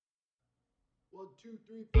1, 2,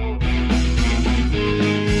 3, 4.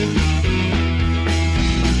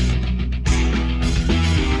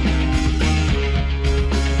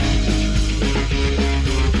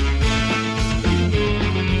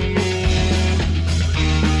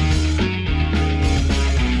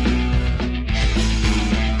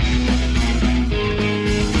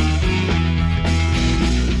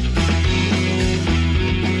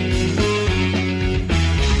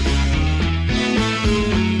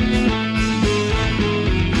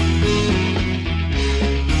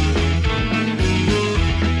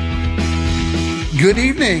 Good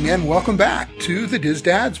evening and welcome back to the Diz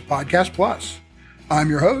Dads Podcast Plus. I'm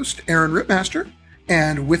your host, Aaron Ripmaster,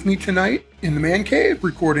 and with me tonight in the man cave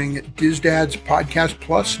recording Diz Dads Podcast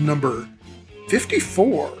Plus number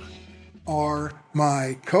 54 are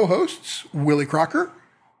my co-hosts, Willie Crocker.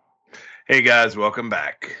 Hey guys, welcome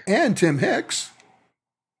back. And Tim Hicks.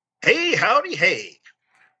 Hey, howdy, hey.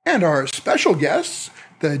 And our special guests,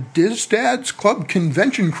 the Diz Dads Club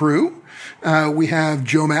Convention crew. We have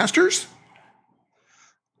Joe Masters.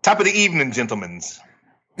 Top of the evening, gentlemen.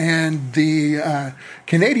 And the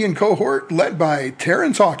Canadian cohort led by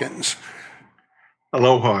Terrence Hawkins.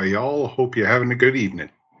 Aloha, y'all. Hope you're having a good evening.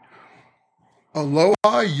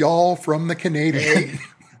 Aloha, y'all, from the Canadian.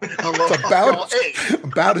 Aloha, it's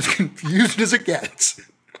about as confused as it gets.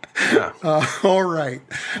 Yeah. All right.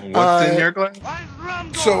 What's in your glass?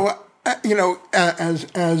 So,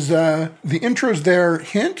 as the intros there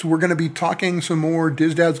hint, we're going to be talking some more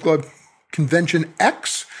Diz Dads Club Convention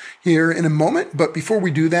X here in a moment. But before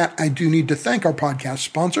we do that, I do need to thank our podcast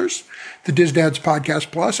sponsors. The Diz Dads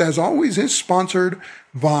Podcast Plus, as always, is sponsored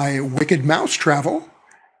by Wicked Mouse Travel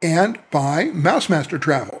and by Mousemaster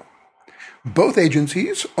Travel. Both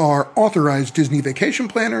agencies are authorized Disney vacation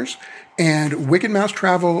planners, and Wicked Mouse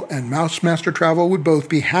Travel and Mousemaster Travel would both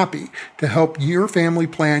be happy to help your family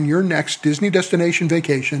plan your next Disney destination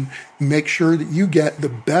vacation. Make sure that you get the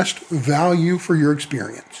best value for your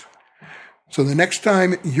experience. So the next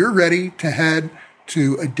time you're ready to head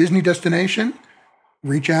to a Disney destination,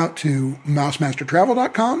 reach out to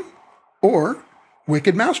mousemastertravel.com or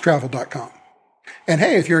wickedmousetravel.com. And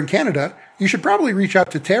hey, if you're in Canada, you should probably reach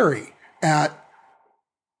out to Terry at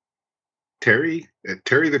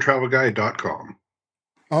terrythetravelguy.com.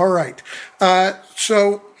 All right.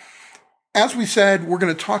 So as we said, we're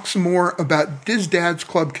going to talk some more about Diz Dads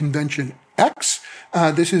Club Convention X.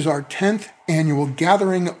 This is our 10th annual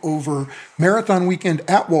gathering over Marathon Weekend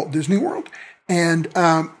at Walt Disney World. And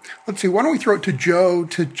let's see, why don't we throw it to Joe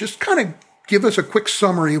to just kind of give us a quick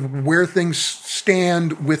summary of where things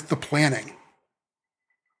stand with the planning.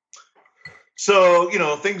 So,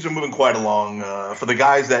 things are moving quite along. For the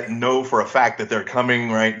guys that know for a fact that they're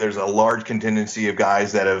coming, right, there's a large contingency of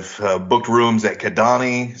guys that have booked rooms at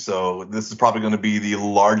Kidani. So this is probably going to be the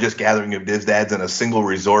largest gathering of Diz Dads in a single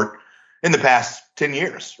resort in the past 10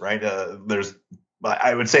 years, right? There's,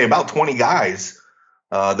 I would say, about 20 guys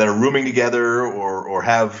that are rooming together or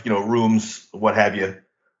have, rooms, what have you.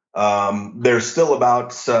 There's still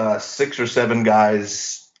about 6 or 7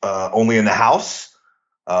 guys only in the house.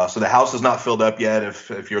 So the house is not filled up yet.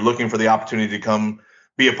 If you're looking for the opportunity to come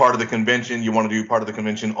be a part of the convention, you want to do part of the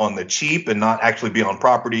convention on the cheap and not actually be on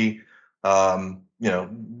property,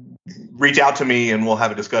 reach out to me and we'll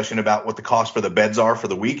have a discussion about what the cost for the beds are for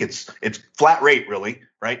the week. It's flat rate, really,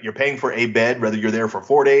 right? You're paying for a bed, whether you're there for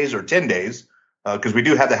 4 days or 10 days, because we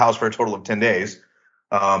do have the house for a total of 10 days.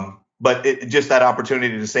 But just that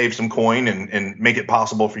opportunity to save some coin and make it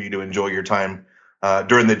possible for you to enjoy your time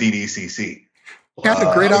during the DDCC.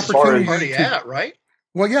 Yeah, a great opportunity. Already at, right?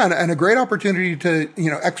 Well, yeah, and a great opportunity to,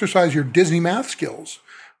 exercise your Disney math skills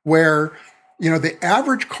where, the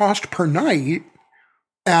average cost per night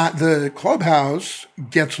at the clubhouse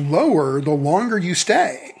gets lower the longer you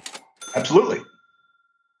stay. Absolutely.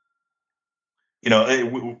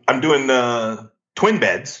 I'm doing twin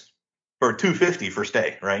beds for $250 for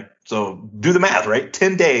stay, right? So do the math, right?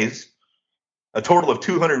 10 days, a total of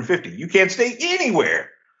 $250. You can't stay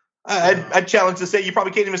anywhere. I'd challenge to say you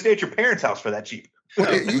probably can't even stay at your parents' house for that cheap.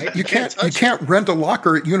 Well, you can't rent a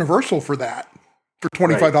locker at Universal for that for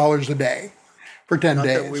 $25 a day for 10 Not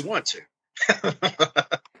days. that we want to.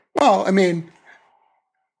 Well, I mean,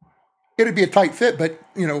 it'd be a tight fit, but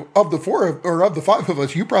of the 5 of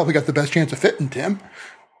us, you probably got the best chance of fitting, Tim.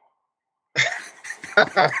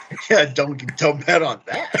 Yeah, don't bet on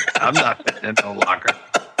that. I'm not fitting in no locker.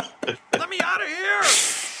 Let me out of here.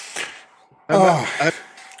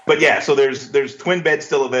 But yeah, so there's twin beds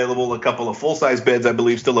still available, a couple of full-size beds, I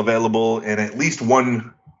believe, still available, and at least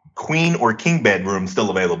one queen or king bedroom still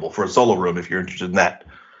available for a solo room if you're interested in that.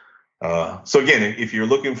 So again, if you're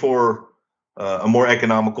looking for a more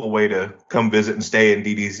economical way to come visit and stay in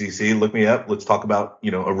DDCC, look me up. Let's talk about,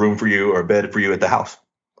 a room for you or a bed for you at the house.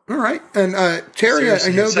 All right. And Terry,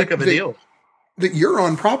 Seriously, I know it's heck of a deal. that you're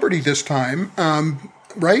on property this time,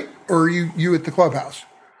 right? Or are you at the clubhouse?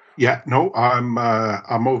 Yeah, no, I'm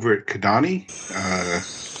over at Kidani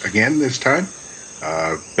again this time.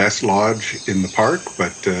 Best lodge in the park,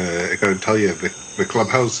 but I got to tell you, the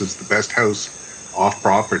clubhouse is the best house off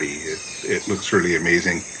property. It looks really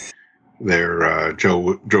amazing. There,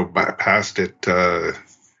 Joe drove past it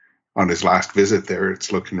on his last visit there.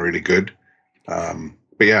 It's looking really good.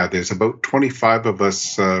 But yeah, there's about 25 of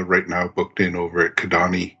us right now booked in over at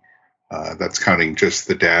Kidani. That's counting just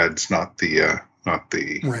the dads, not the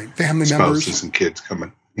right family spouses members and kids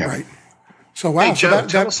coming. Yeah. Right. So wow. Hey, Joe, so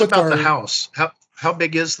tell us about our the house. How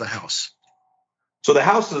big is the house? So the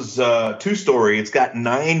house is 2-story. It's got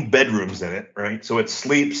 9 bedrooms in it, right? So it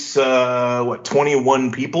sleeps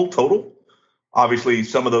 21 people total. Obviously,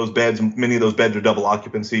 some of those beds, many of those beds are double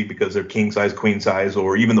occupancy because they're king size, queen size,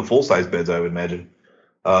 or even the full size beds, I would imagine.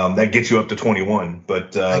 That gets you up to 21.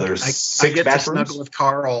 But there's 6 I get bathrooms. to snuggle with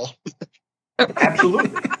Carl.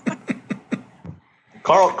 Absolutely.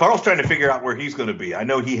 Carl's trying to figure out where he's going to be. I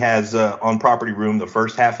know he has on property room the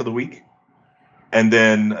first half of the week. And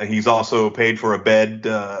then he's also paid for a bed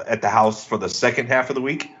at the house for the second half of the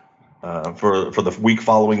week, for the week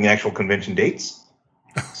following the actual convention dates.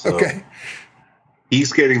 So, okay.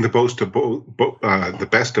 He's getting the the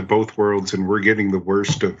best of both worlds, and we're getting the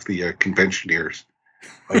worst of the conventioneers.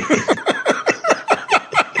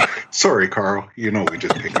 Sorry, Carl. We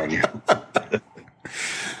just pick on you.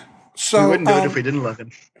 So we wouldn't do it if we didn't love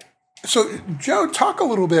him. So, Joe, talk a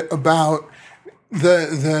little bit about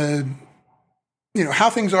the how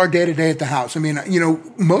things are day to day at the house. I mean,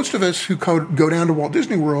 most of us who go down to Walt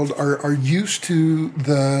Disney World are used to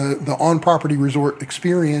the on property resort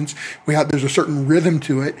experience. There's a certain rhythm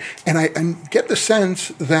to it, and I get the sense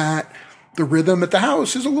that the rhythm at the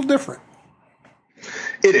house is a little different.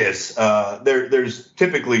 It is. There's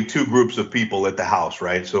typically 2 groups of people at the house,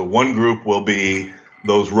 right? So one group will be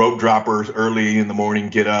those rope droppers early in the morning,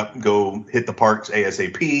 get up, go hit the parks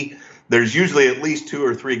ASAP. There's usually at least 2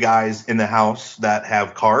 or 3 guys in the house that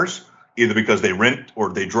have cars, either because they rent or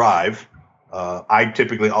they drive. I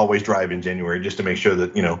typically always drive in January just to make sure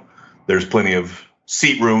that, there's plenty of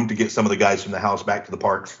seat room to get some of the guys from the house back to the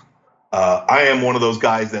parks. I am one of those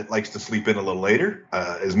guys that likes to sleep in a little later.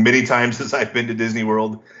 As many times as I've been to Disney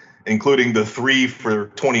World, including the 3 for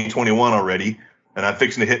 2021 already, and I'm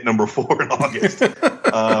fixing to hit number 4 in August.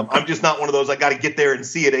 I'm just not one of those, I got to get there and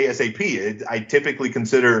see it ASAP. I typically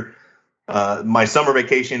consider my summer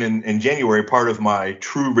vacation in January part of my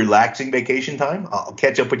true relaxing vacation time. I'll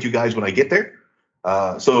catch up with you guys when I get there.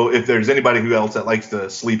 So if there's anybody who else that likes to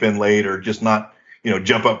sleep in late or just not,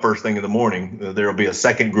 jump up first thing in the morning, there'll be a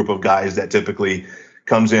second group of guys that typically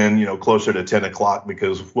comes in, closer to 10 o'clock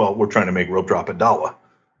because, we're trying to make rope drop at Dawa.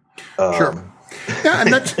 Sure. Yeah,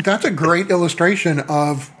 and that's a great illustration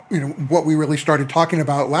of, what we really started talking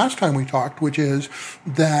about last time we talked, which is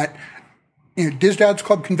that DizDads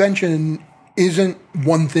Club Convention isn't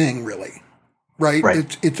one thing really, right?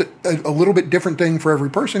 It's a little bit different thing for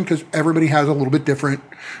every person because everybody has a little bit different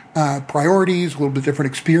priorities, a little bit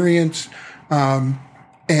different experience. And,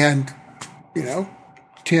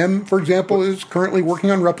 Tim, for example, is currently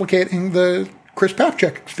working on replicating the Chris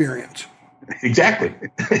Papchek experience. Exactly.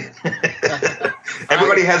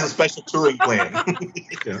 Everybody has a special touring plan.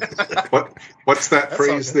 Yeah. What's that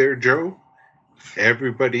phrase there, Joe?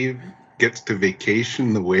 Everybody gets to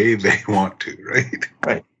vacation the way they want to, right?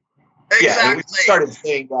 Right. Exactly. Yeah, and we started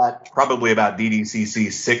saying that probably about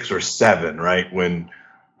DDCC 6 or 7, right? When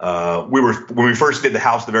we first did the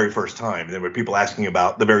house the very first time, there were people asking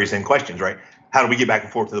about the very same questions, right? How do we get back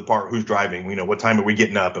and forth to the park? Who's driving? What time are we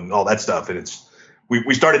getting up and all that stuff? And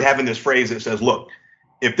we started having this phrase that says, look,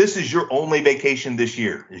 if this is your only vacation this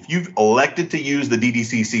year, if you've elected to use the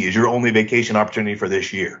DDCC as your only vacation opportunity for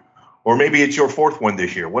this year, or maybe it's your 4th one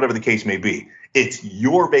this year, whatever the case may be, it's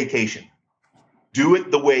your vacation. Do it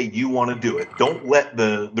the way you want to do it. Don't let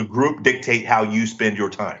the group dictate how you spend your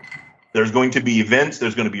time. There's going to be events,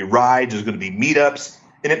 there's going to be rides, there's going to be meetups,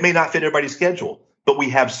 and it may not fit everybody's schedule. But we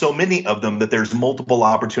have so many of them that there's multiple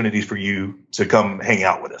opportunities for you to come hang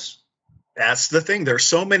out with us. That's the thing. There's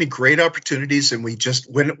so many great opportunities, and we just,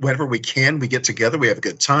 whenever we can, we get together, we have a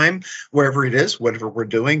good time, wherever it is, whatever we're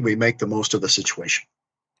doing, we make the most of the situation.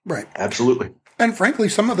 Right. Absolutely. And frankly,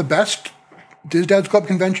 some of the best DizDads Club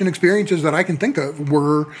Convention experiences that I can think of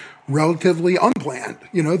were relatively unplanned.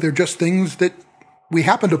 They're just things that we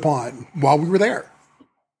happened upon while we were there.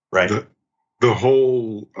 Right. The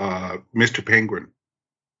whole Mr. Penguin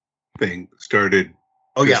thing started.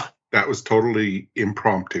 Oh, yeah. That was totally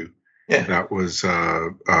impromptu. Yeah. That was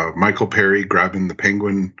Michael Perry grabbing the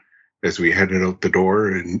penguin as we headed out the door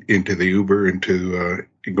and into the Uber,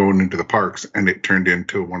 going into the parks, and it turned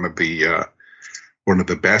into one of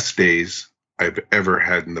the best days I've ever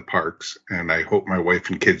had in the parks. And I hope my wife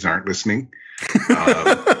and kids aren't listening,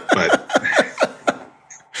 but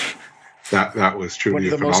that was truly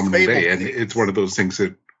a phenomenal day, and it's one of those things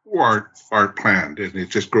that aren't planned, and it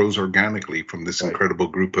just grows organically from this incredible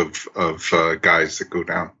group of guys that go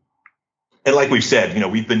down. And like we've said,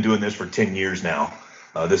 we've been doing this for 10 years now.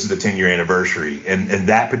 This is the 10-year anniversary. And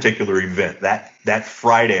that particular event, that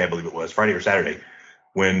Friday, I believe it was, Friday or Saturday,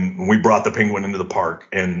 when we brought the penguin into the park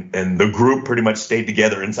and the group pretty much stayed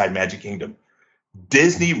together inside Magic Kingdom,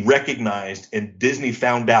 Disney recognized and Disney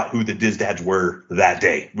found out who the Diz Dads were that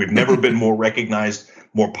day. We've never been more recognized,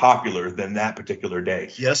 more popular than that particular day.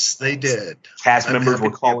 Yes, they did. Cast members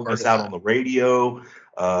were calling us out on the radio.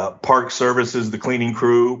 Park services, the cleaning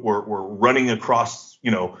crew were running across,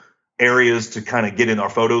 areas to kind of get in our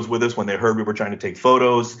photos with us when they heard we were trying to take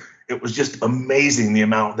photos. It was just amazing the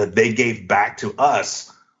amount that they gave back to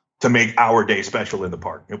us to make our day special in the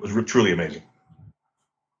park. It was truly amazing.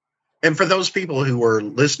 And for those people who are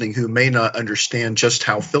listening who may not understand just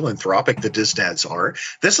how philanthropic the Diz Dads are,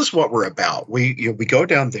 this is what we're about. We go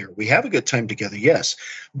down there, we have a good time together, yes,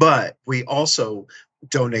 but we also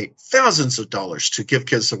donate thousands of dollars to Give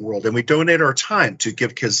Kids the World, and we donate our time to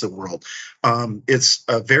Give Kids the World. It's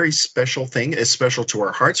a very special thing. It's special to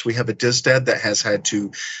our hearts. We have a Diz Dad that has had to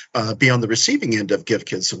be on the receiving end of Give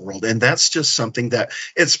Kids the World, and that's just something that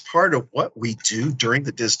it's part of what we do during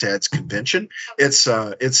the Diz Dads convention.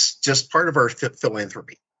 It's just part of our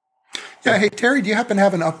philanthropy. Yeah. Hey, Terry, do you happen to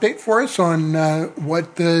have an update for us on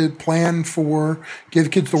what the plan for Give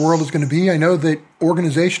Kids the World is going to be? I know that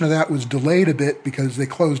organization of that was delayed a bit because they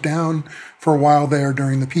closed down for a while there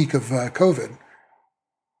during the peak of COVID.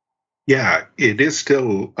 Yeah, it is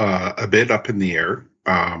still a bit up in the air.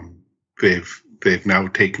 They've now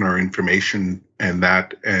taken our information and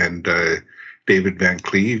David Van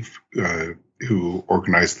Cleve, who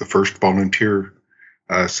organized the first volunteer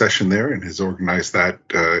session there and has organized that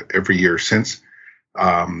every year since,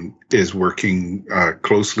 is working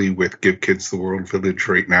closely with Give Kids the World Village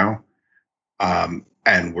right now.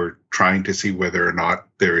 And we're trying to see whether or not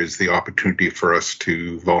there is the opportunity for us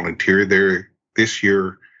to volunteer there this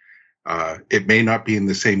year. It may not be in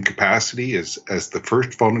the same capacity as the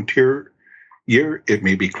first volunteer year. It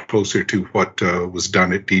may be closer to what was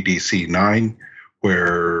done at DDC 9,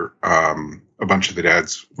 where a bunch of the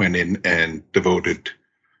dads went in and devoted.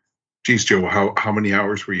 Geez, Joe, how many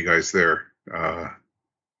hours were you guys there?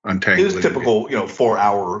 Untangling. It was typical,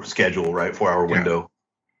 4-hour schedule, right? 4-hour window.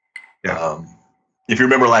 Yeah. If you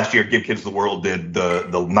remember last year, Give Kids the World did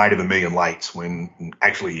the Night of a Million Lights, when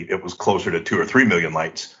actually it was closer to 2 or 3 million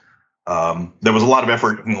lights. There was a lot of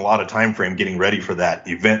effort and a lot of time frame getting ready for that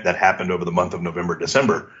event that happened over the month of November,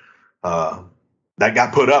 December. That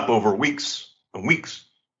got put up over weeks and weeks.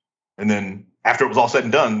 And then after it was all said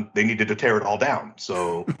and done, they needed to tear it all down.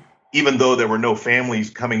 So even though there were no families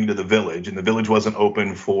coming to the village and the village wasn't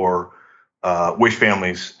open for wish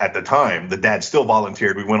families at the time, the dads still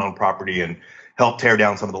volunteered. We went on property and helped tear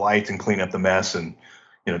down some of the lights and clean up the mess and,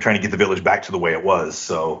 trying to get the village back to the way it was.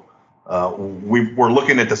 So we're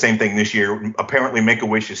looking at the same thing this year. Apparently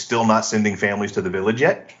Make-A-Wish is still not sending families to the village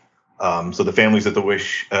yet. So the families that the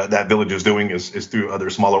Wish that village is doing is through other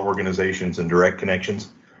smaller organizations and direct connections.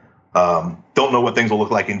 Don't know what things will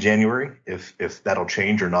look like in January, if that'll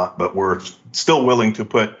change or not, but we're still willing to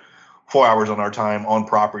put 4 hours on our time on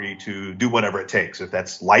property to do whatever it takes. If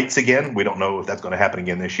that's lights again, we don't know if that's going to happen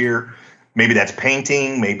again this year. Maybe that's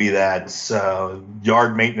painting, maybe that's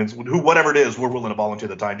yard maintenance, whatever it is, we're willing to volunteer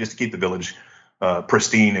the time just to keep the village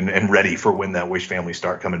pristine and ready for when that Wish families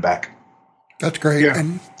start coming back. That's great. Yeah.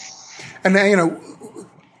 And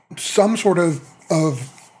some sort of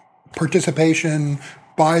participation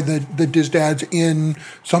by the Diz Dads in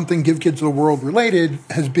something Give Kids the World related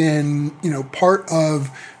has been, part of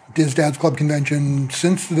Diz Dads Club Convention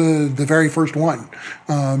since the very first one.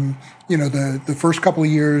 The first couple of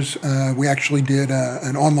years, we actually did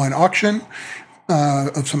an online auction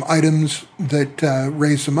of some items that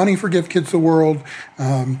raised some money for Give Kids the World.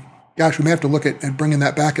 Gosh, we may have to look at bringing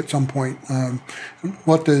that back at some point.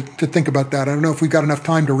 We'll have to think about that. I don't know if we've got enough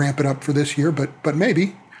time to ramp it up for this year, but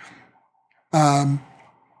maybe. In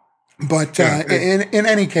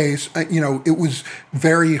any case, it was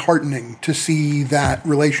very heartening to see that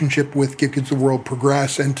relationship with Give Kids the World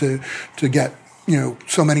progress and to get,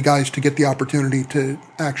 so many guys to get the opportunity to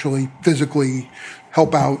actually physically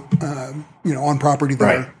help out, on property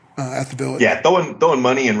there. at the village. Yeah, throwing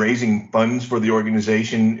money and raising funds for the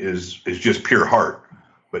organization is just pure heart.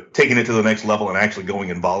 But taking it to the next level and actually going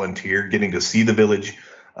and volunteer, getting to see the village,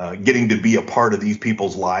 getting to be a part of these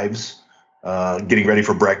people's lives, getting ready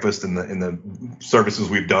for breakfast and the services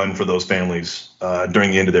we've done for those families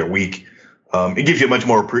during the end of their week. It gives you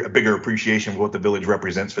a bigger appreciation of what the village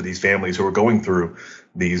represents for these families who are going through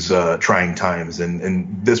these trying times.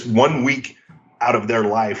 And this 1 week out of their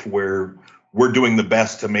life where we're doing the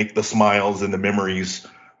best to make the smiles and the memories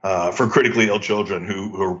for critically ill children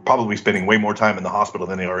who are probably spending way more time in the hospital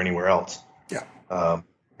than they are anywhere else. Yeah.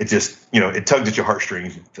 It just, it tugs at your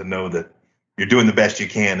heartstrings to know that you're doing the best you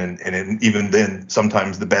can. And even then,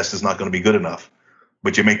 sometimes the best is not going to be good enough,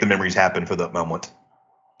 but you make the memories happen for that moment.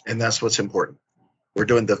 And that's what's important. We're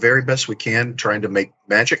doing the very best we can, trying to make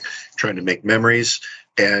magic, trying to make memories.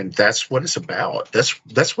 And that's what it's about.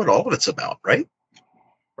 That's what all of it's about, right?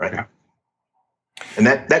 Right. Yeah. And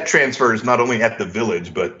that transfers not only at the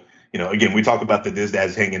village, but, again, we talk about the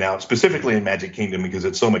Dizdads hanging out specifically in Magic Kingdom because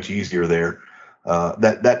it's so much easier there.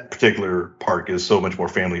 That particular park is so much more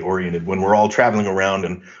family oriented when we're all traveling around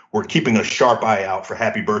and we're keeping a sharp eye out for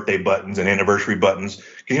happy birthday buttons and anniversary buttons.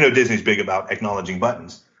 Because, Disney's big about acknowledging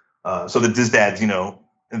buttons. So the Dizdads, in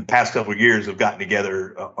the past couple of years have gotten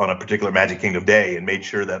together on a particular Magic Kingdom day and made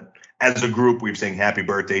sure that as a group, we've sang happy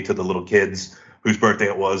birthday to the little kids whose birthday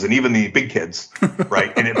it was, and even the big kids,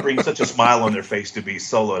 right? And it brings such a smile on their face to be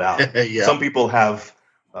soloed out. Yeah. Some people have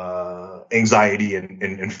anxiety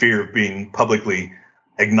and fear of being publicly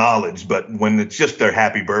acknowledged, but when it's just their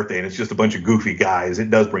happy birthday and it's just a bunch of goofy guys, it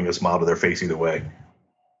does bring a smile to their face either way.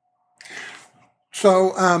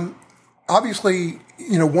 So obviously,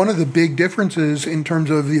 one of the big differences in terms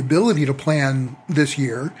of the ability to plan this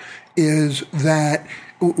year is that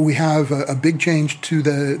we have a big change to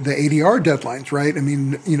the ADR deadlines, right? I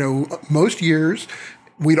mean, most years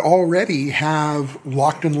we'd already have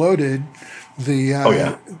locked and loaded the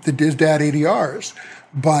Dizdad ADRs,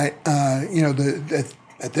 but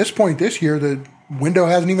at this point this year the window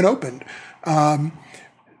hasn't even opened.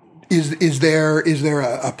 Is there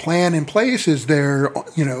a plan in place? Is there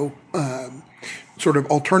sort of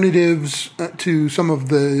alternatives to some of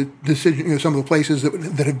the some of the places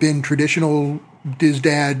that have been traditional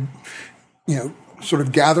Dizdad, sort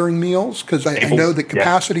of gathering meals? Because I know that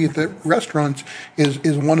capacity at the restaurants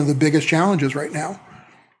is one of the biggest challenges right now.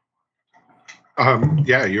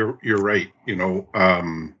 You're right.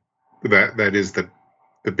 That is the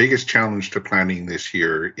biggest challenge to planning this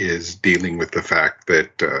year is dealing with the fact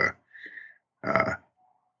that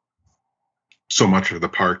so much of the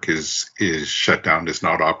park is shut down, is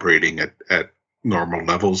not operating at normal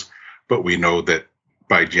levels, but we know that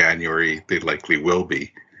by January they likely will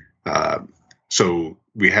be. So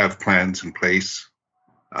we have plans in place,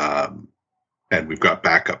 and we've got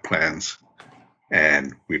backup plans,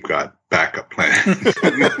 and we've got backup plans.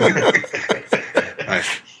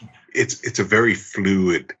 It's a very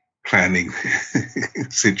fluid planning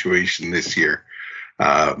situation this year.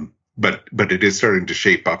 But it is starting to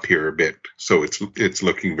shape up here a bit, so it's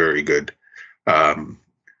looking very good. One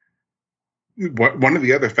of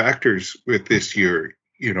the other factors with this year,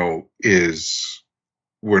 is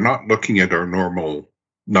we're not looking at our normal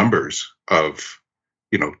numbers of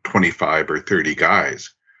 25 or 30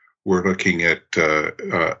 guys. We're looking at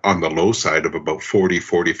on the low side of about 40,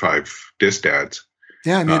 45 Dizdads.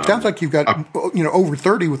 Yeah, I mean, it sounds like you've got over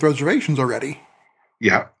 30 with reservations already.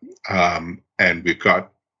 Yeah, and we've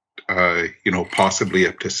got possibly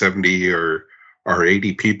up to 70 or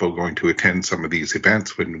 80 people going to attend some of these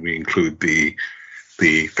events when we include the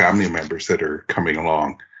family members that are coming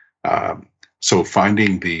along. So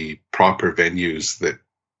finding the proper venues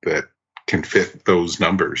that can fit those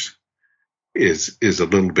numbers is a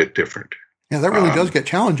little bit different. Yeah, that really does get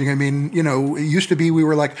challenging. I mean, it used to be we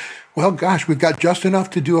were like, well, gosh, we've got just enough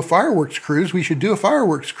to do a fireworks cruise. We should do a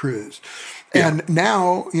fireworks cruise. Yeah. And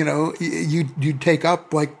now, you'd take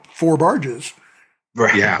up like 4 barges.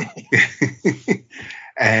 Right. Yeah.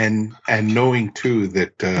 and knowing too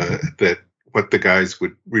that what the guys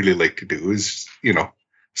would really like to do is,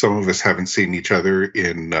 some of us haven't seen each other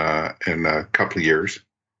in a couple of years.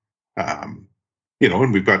 And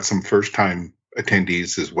we've got some first time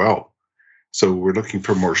attendees as well. So we're looking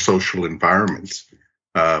for more social environments,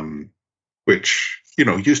 which,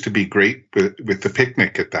 used to be great with the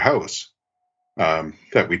picnic at the house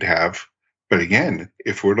that we'd have. But again,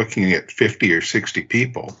 if we're looking at 50 or 60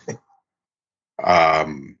 people,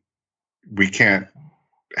 we can't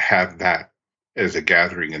have that as a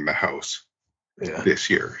gathering in the house this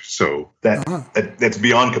year. So that's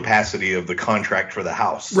beyond capacity of the contract for the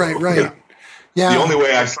house. Right. Yeah. Yeah. The only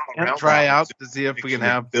way I saw Can't around try that out was to see if we can actually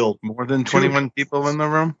have build more than 21 people in the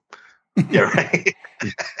room. Yeah, right.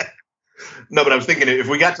 No, but I was thinking if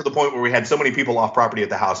we got to the point where we had so many people off property at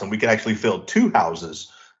the house and we could actually fill two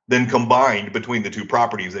houses, then combined between the two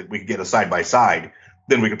properties that we could get a side by side,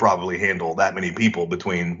 then we could probably handle that many people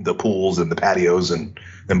between the pools and the patios and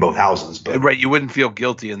both houses. But Right, you wouldn't feel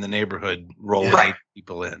guilty in the neighborhood rolling Right. 8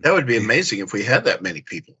 people in. That would be amazing if we had that many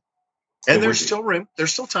people. And It would there's be. still room.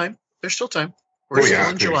 There's still time. There's still time. We're Oh, still yeah,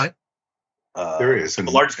 in there's- July. There is. The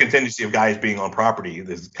largest contingency of guys being on property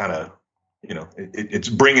is kind of, it's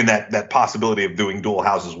bringing that possibility of doing dual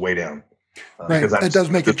houses way down. Right. It does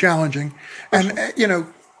make it challenging.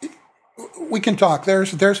 And, we can talk.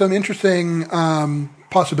 There's some interesting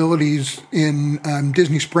possibilities in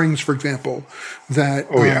Disney Springs, for example, that,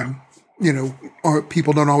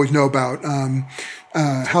 people don't always know about.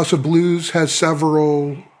 House of Blues has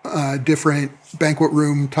several different banquet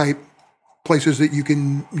room type places that you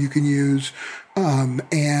can use.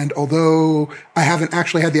 And although I haven't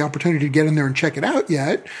actually had the opportunity to get in there and check it out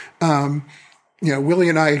yet, Willie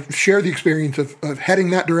and I share the experience of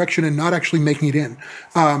heading that direction and not actually making it in.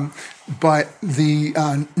 But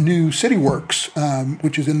the new City Works,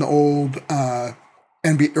 which is in the old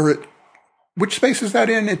which space is that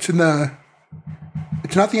in? It's not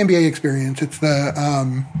the NBA experience. It's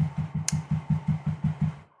the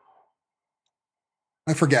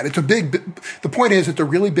I forget. It's the point is, it's a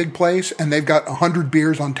really big place, and they've got 100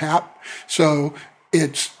 beers on tap. So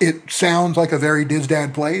it sounds like a very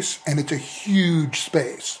Dizdad place, and it's a huge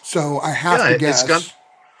space. So I have to guess.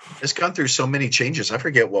 It's gone through so many changes. I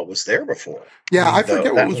forget what was there before. Yeah, I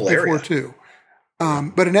forget what was before too.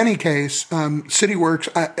 But in any case, City Works,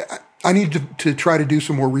 I need to try to do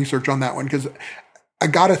some more research on that one, because I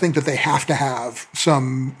got to think that they have to have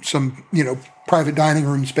some private dining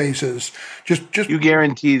room spaces. Just you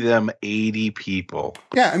guarantee them 80 people.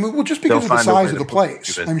 Yeah, I mean, well, just because of the size of the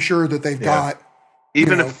place, I'm sure that they've got.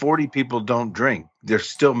 Even if 40 people don't drink, they're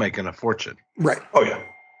still making a fortune. Right. Oh yeah.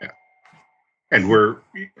 And we're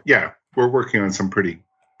working on some pretty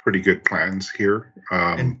good plans here.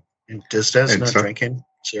 And Dizdad's not drinking?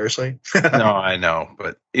 Seriously? No, I know.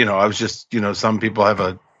 But, I was just, some people have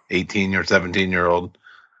a 18 or 17-year-old.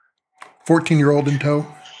 14-year-old in tow.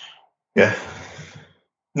 Yeah.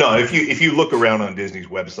 No, if you look around on Disney's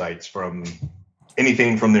websites, from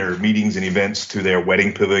anything from their meetings and events to their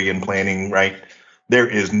wedding pavilion planning, right? There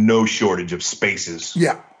is no shortage of spaces.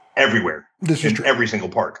 Yeah. Everywhere. This is true. Every single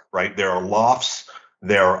park, right? There are lofts,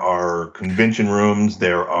 there are convention rooms,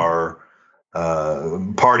 there are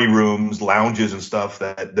party rooms, lounges, and stuff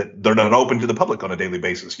that they're not open to the public on a daily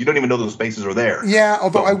basis. You don't even know those spaces are there. Yeah,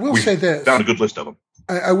 although I will say this. Found a good list of them.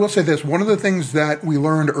 I will say this. One of the things that we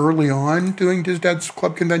learned early on doing Dizdad's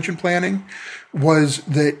Club convention planning was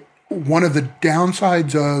that one of the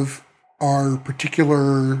downsides of our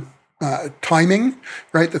particular timing,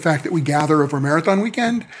 right, the fact that we gather over marathon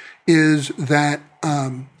weekend, is that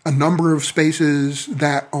a number of spaces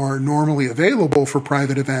that are normally available for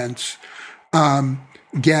private events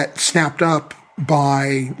get snapped up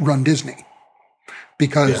by Run Disney,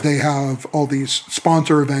 because they have all these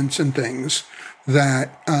sponsor events and things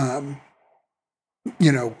that,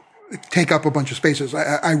 take up a bunch of spaces.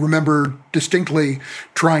 I remember distinctly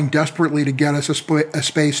trying desperately to get us a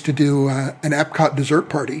space to do an Epcot dessert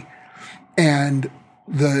party. And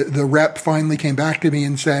the rep finally came back to me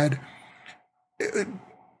and said,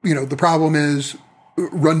 the problem is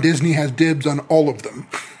Run Disney has dibs on all of them.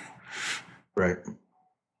 Right.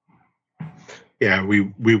 Yeah,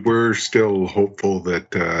 we were still hopeful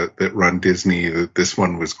that Run Disney, that this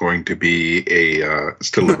one was going to be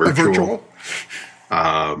still a virtual.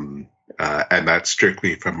 And that's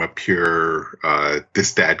strictly from a pure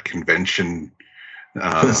Dizdad convention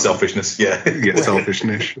selfishness.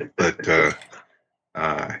 Selfishness. But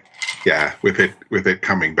with it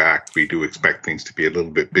coming back, we do expect things to be a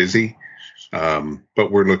little bit busy.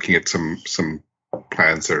 But we're looking at some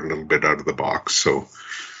plans that are a little bit out of the box. So.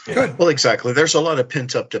 Good. Well, exactly. There's a lot of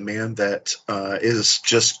pent-up demand that is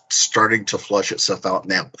just starting to flush itself out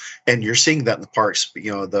now. And you're seeing that in the parks,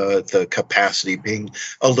 the capacity being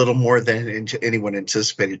a little more than anyone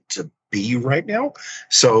anticipated to be right now.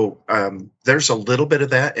 So there's a little bit of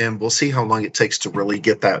that, and we'll see how long it takes to really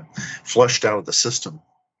get that flushed out of the system.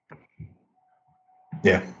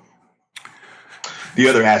 Yeah. The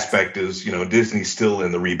other aspect is, Disney's still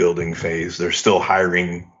in the rebuilding phase. They're still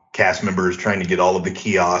hiring cast members, trying to get all of the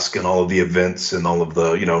kiosks and all of the events and all of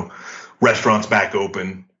the, restaurants back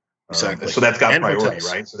open. Exactly. So that's got priority,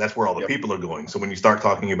 hotels. right? So that's where all the people are going. So when you start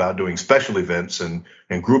talking about doing special events and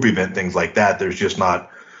group event things like that, there's just not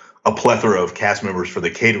a plethora of cast members for the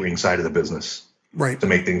catering side of the business, right, to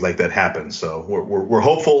make things like that happen. So we're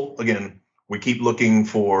hopeful. Again, we keep looking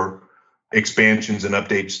for expansions and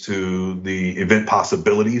updates to the event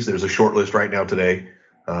possibilities. There's a short list right now today,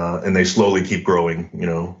 and they slowly keep growing.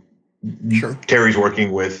 Sure. Terry's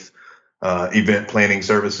working with event planning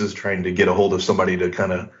services, trying to get a hold of somebody to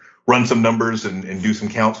kind of run some numbers and do some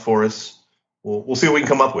counts for us. We'll see what we can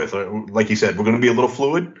come up with. Like you said, we're going to be a little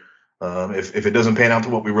fluid. If it doesn't pan out to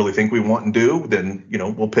what we really think we want and do, then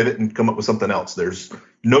we'll pivot and come up with something else. There's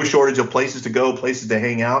no shortage of places to go, places to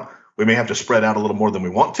hang out. We may have to spread out a little more than we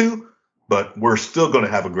want to, but we're still going to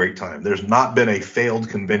have a great time. There's not been a failed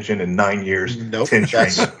convention in 9 years. Nope. 10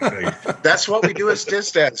 That's what we do as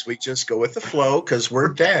Diz Dads. We just go with the flow because we're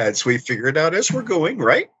dads. We figure it out as we're going,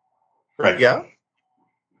 right? Right. Yeah.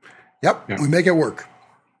 Yep. We make it work.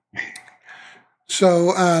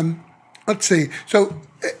 So let's see. So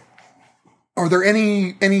are there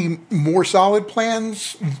any more solid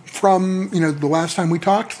plans from the last time we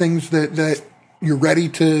talked? Things that you're ready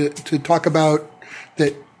to talk about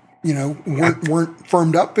that weren't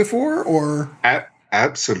firmed up before, or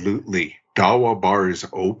absolutely. Dawa Bar is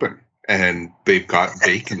open and they've got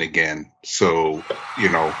bacon again. So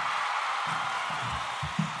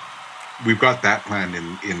we've got that plan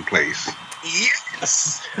in place.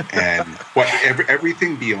 Yes. And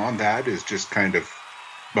everything beyond that is just kind of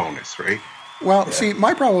bonus, right? Well, see,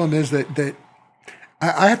 my problem is that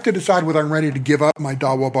I have to decide whether I'm ready to give up my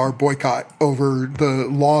Dawa Bar boycott over the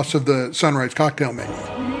loss of the Sunrise cocktail menu.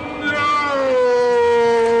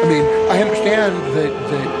 I mean, I understand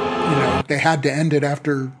that they had to end it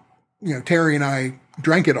after Terry and I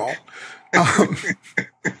drank it all.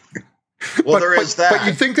 Well, there is that. But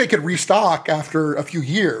you'd think they could restock after a few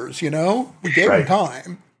years, We gave them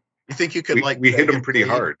time. You think you could we hit them pretty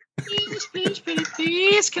hard.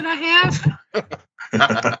 Please, can I have?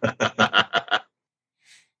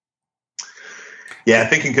 Yeah,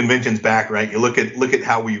 thinking conventions back, right? You look at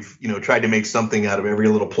how we've tried to make something out of every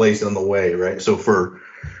little place on the way, right? So for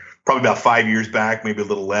probably about 5 years back, maybe a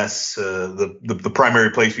little less, the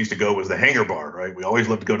primary place we used to go was the Hangar Bar, right? We always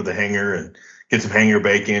loved to go to the Hangar and get some Hangar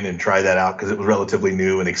bacon and try that out because it was relatively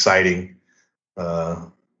new and exciting.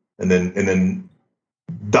 And then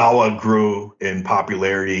Dawa grew in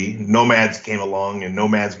popularity. Nomads came along and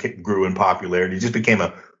Nomads grew in popularity. It just became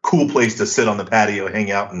a cool place to sit on the patio,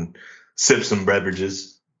 hang out, and sip some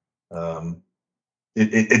beverages.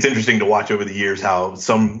 It's interesting to watch over the years how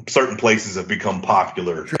some certain places have become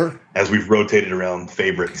popular as we've rotated around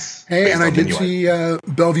favorites. Hey, and I did see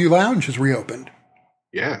Bellevue Lounge has reopened.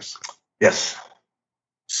 Yes.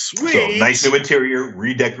 Sweet. So nice new interior,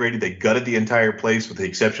 redecorated. They gutted the entire place with the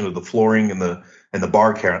exception of the flooring and the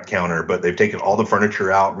bar counter, but they've taken all the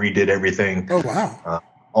furniture out, redid everything. Oh, wow.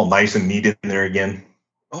 All nice and neat in there again.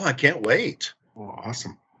 Oh, I can't wait. Oh,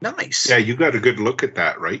 awesome. Nice. Yeah, you got a good look at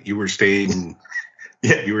that, right? You were staying.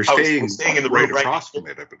 Yeah, you were staying in the room across from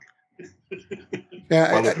it, I believe.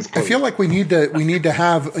 Yeah, I feel like we need to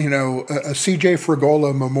have a CJ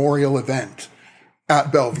Frigola memorial event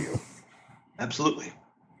at Bellevue. Absolutely.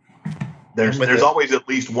 There's always at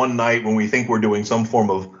least one night when we think we're doing some form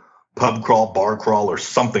of pub crawl, bar crawl, or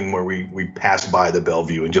something where we pass by the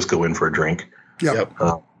Bellevue and just go in for a drink. Yep.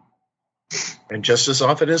 And just as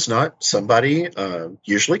often as not, somebody,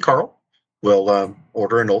 usually Carl, will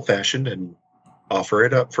order an old fashioned and offer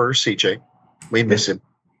it up for CJ. We miss him.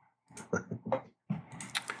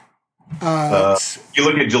 You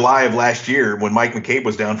look at July of last year when Mike McCabe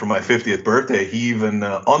was down for my 50th birthday. He even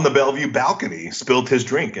on the Bellevue balcony spilled his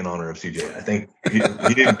drink in honor of CJ. I think he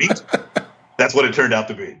didn't beat. That's what it turned out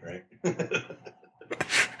to be, right?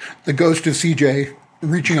 The ghost of CJ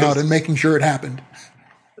reaching out and making sure it happened.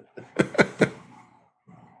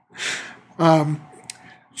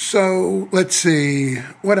 So let's see.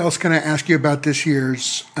 What else can I ask you about this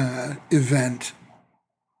year's event?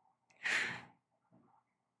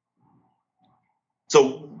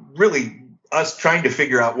 So really, us trying to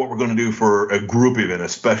figure out what we're going to do for a group event, a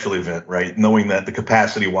special event, right? Knowing that the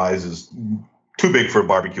capacity-wise is too big for a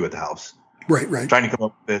barbecue at the house. Right. Trying to come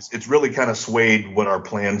up with this. It's really kind of swayed what our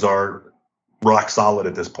plans are, rock solid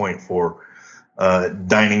at this point for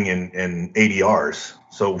dining and ADRs.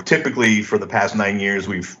 So typically for the past 9 years,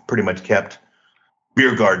 we've pretty much kept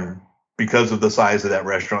beer garden because of the size of that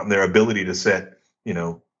restaurant and their ability to set,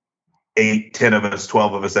 8, 10 of us,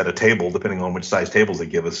 12 of us at a table, depending on which size tables they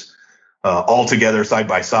give us, all together side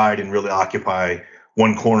by side and really occupy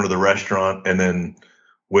one corner of the restaurant. And then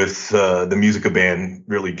with the music band,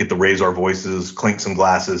 really get to raise our voices, clink some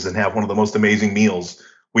glasses, and have one of the most amazing meals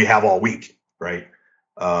we have all week, right?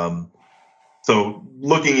 So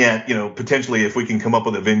looking at, potentially if we can come up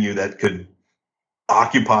with a venue that could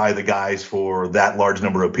occupy the guys for that large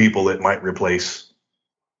number of people, it might replace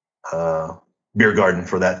Beer Garden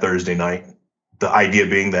for that Thursday night. The idea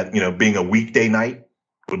being that, being a weekday night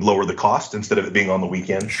would lower the cost instead of it being on the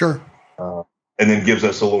weekend. Sure. And then gives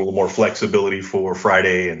us a little more flexibility for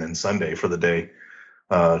Friday and then Sunday for the day.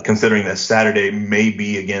 Considering that Saturday may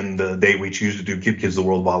be, again, the day we choose to do Give Kids the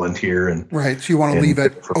World Volunteer. Right. So you want to leave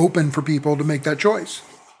it open for people to make that choice.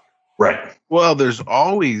 Right. Well, there's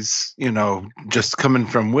always, just coming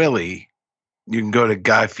from Willie, you can go to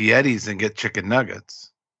Guy Fieri's and get chicken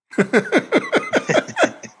nuggets.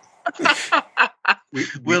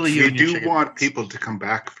 We do want people to come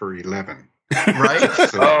back for 11. Right?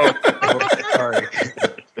 Sorry.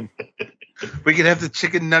 We could have the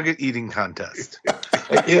chicken nugget eating contest.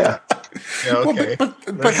 Yeah. Okay. Well,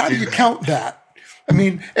 but how do you count that? I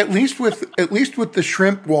mean, at least with the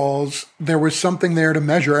shrimp walls, there was something there to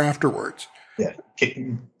measure afterwards. Yeah.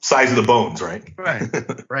 Size of the bones, right? Right.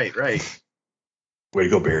 Right. Way to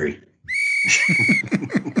go, Barry.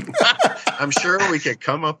 I'm sure we could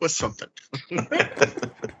come up with something.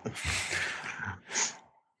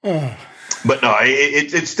 But no,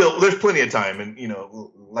 it's still, there's plenty of time. And,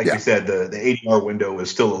 like you said, the ADR window is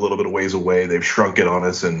still a little bit of ways away. They've shrunk it on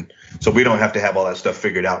us. And so we don't have to have all that stuff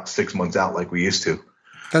figured out 6 months out like we used to.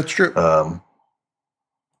 That's true.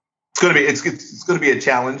 It's going to be a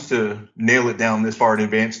challenge to nail it down this far in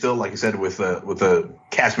advance still. Like I said, with the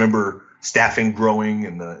cast member staffing growing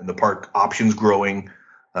and the park options growing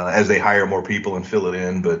as they hire more people and fill it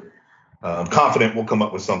in. But I'm confident we'll come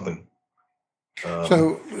up with something.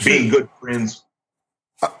 So being good friends.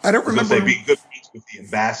 I don't remember. Being good friends with the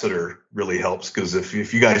ambassador really helps, because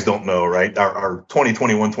if you guys don't know, right, our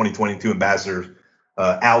 2021-2022 ambassadors,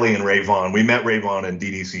 Allie and Ray Vaughn. We met Ray Vaughn in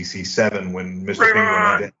DDCC 7 when Mr. Penguin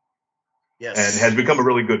had it. Yes. And has become a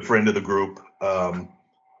really good friend of the group.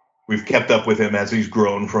 We've kept up with him as he's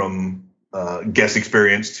grown from guest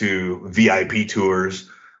experience to VIP tours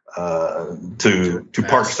to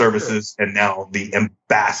park services, and now the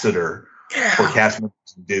ambassador for cast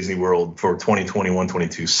members in Disney World for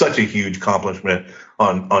 2021-22. Such a huge accomplishment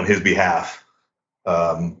on his behalf.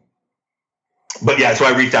 But yeah, so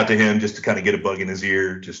I reached out to him just to kind of get a bug in his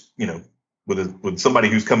ear, just, with somebody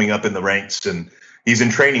who's coming up in the ranks, and he's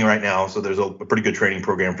in training right now. So there's a pretty good training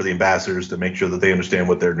program for the ambassadors to make sure that they understand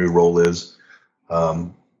what their new role is.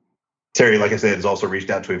 Terry, like I said, has also reached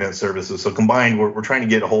out to event services. So combined, we're trying to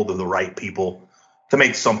get a hold of the right people to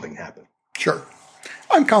make something happen. Sure.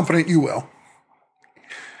 I'm confident you will.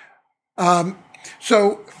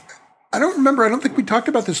 So I don't remember. I don't think we talked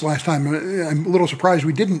about this last time. I'm a little surprised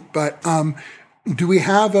we didn't. But do we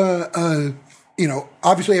have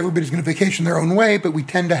obviously everybody's going to vacation their own way, but we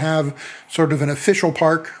tend to have sort of an official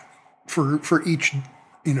park for each,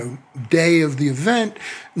 day of the event.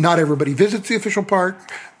 Not everybody visits the official park,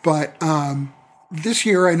 but this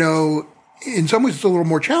year I know in some ways it's a little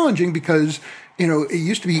more challenging because, it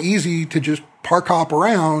used to be easy to just park hop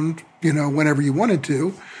around, whenever you wanted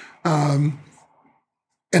to. And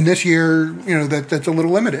this year, that's a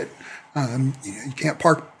little limited. You can't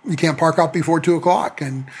park up before 2:00.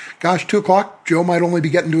 And gosh, 2:00, Joe might only be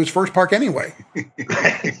getting to his first park anyway.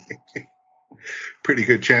 Pretty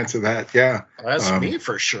good chance of that. Yeah. That's me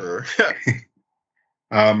for sure.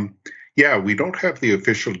 Yeah, we don't have the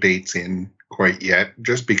official dates in quite yet,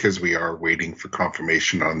 just because we are waiting for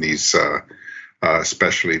confirmation on these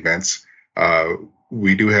special events.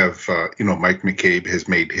 We do have, Mike McCabe has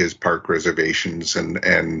made his park reservations,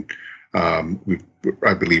 and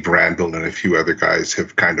I believe Randall and a few other guys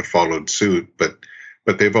have kind of followed suit, but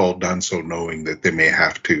they've all done so knowing that they may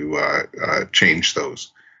have to change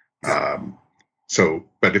those.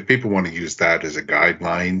 But if people want to use that as a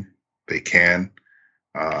guideline, they can.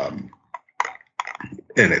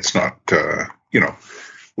 And it's not,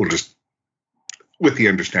 we'll just, with the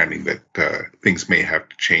understanding that things may have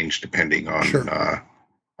to change depending on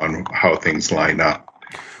on how things line up.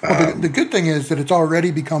 Well, the good thing is that it's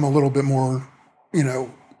already become a little bit more, or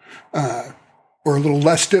a little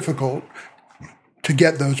less difficult to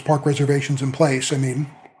get those park reservations in place. I mean,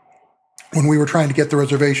 when we were trying to get the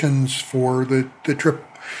reservations for the trip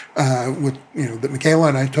that Michaela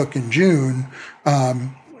and I took in June,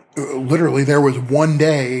 literally there was one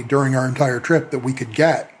day during our entire trip that we could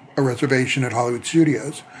get a reservation at Hollywood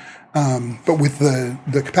Studios. But with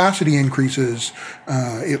the capacity increases,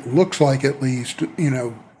 it looks like at least,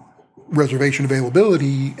 reservation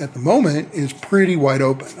availability at the moment is pretty wide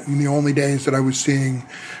open. I mean, the only days that I was seeing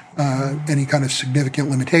any kind of significant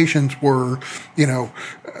limitations were,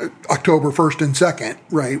 October 1st and 2nd,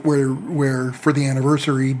 right? Where for the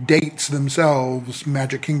anniversary dates themselves,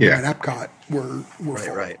 Magic Kingdom and Epcot were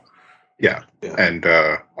full. Right. Yeah. And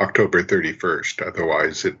October 31st.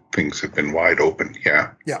 Otherwise, things have been wide open.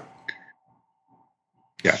 Yeah. Yeah.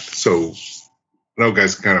 Yeah. So, no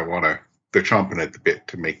guys kind of they're chomping at the bit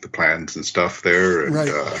to make the plans and stuff there. And, right.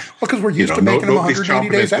 Well, because we're used to making them 180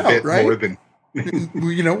 days out, right? More than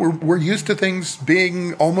we're used to things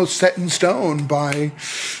being almost set in stone by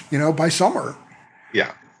summer.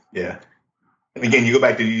 Yeah. Yeah. And again, you go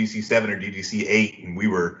back to DDC 7 or DDC 8, and we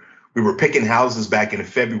were picking houses back in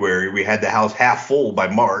February. We had the house half full by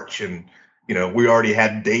March, and we already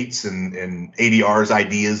had dates and ADRs,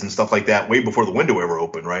 ideas, and stuff like that way before the window ever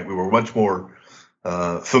opened. Right? We were much more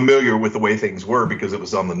familiar with the way things were because it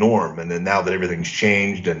was on the norm. And then now that everything's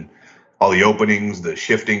changed and all the openings, the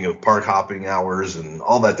shifting of park hopping hours, and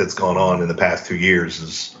all that's gone on in the past 2 years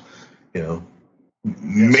is,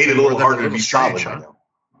 made it a little harder to be solid right now.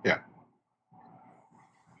 Yeah.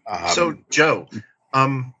 So, Joe,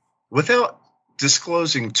 without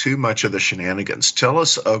disclosing too much of the shenanigans, tell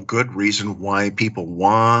us a good reason why people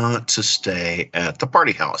want to stay at the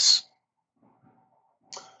party house.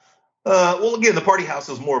 Well, again, the party house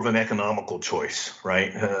is more of an economical choice,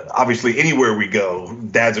 right? Obviously, anywhere we go,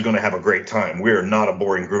 dads are going to have a great time. We are not a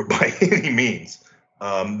boring group by any means.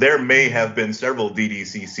 There may have been several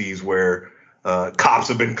DDCCs where cops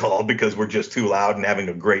have been called because we're just too loud and having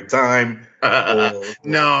a great time.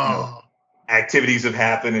 No. Activities have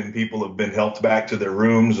happened and people have been helped back to their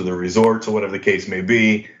rooms or their resorts or whatever the case may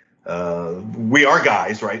be. We are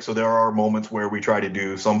guys, right? So there are moments where we try to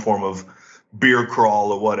do some form of beer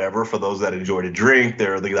crawl or whatever for those that enjoy to drink.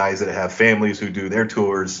 There are the guys that have families who do their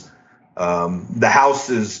tours. The house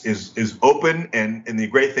is open, and the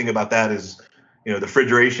great thing about that is, the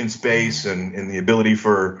refrigeration space and the ability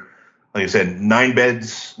for, like I said, 9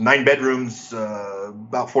 bedrooms,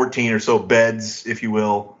 about 14 or so beds, if you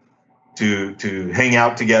will, to hang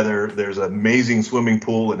out together. There's an amazing swimming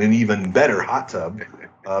pool and an even better hot tub.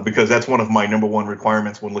 Because that's one of my number one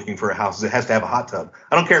requirements when looking for a house is it has to have a hot tub.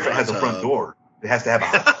 I don't care if it has a front door. It has to have a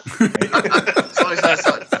hot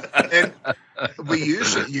tub. And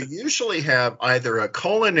you usually have either a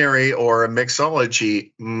culinary or a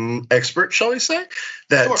mixology expert, shall we say,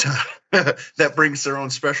 that Sure. That brings their own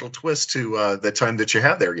special twist to the time that you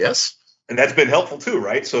have there. Yes. And that's been helpful too,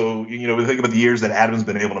 right? So, we think about the years that Adam's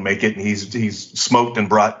been able to make it, and he's smoked and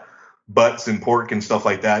brought butts and pork and stuff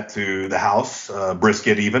like that to the house,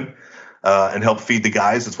 brisket even, and help feed the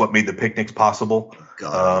guys. It's what made the picnics possible.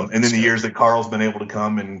 And then the years that Carl's been able to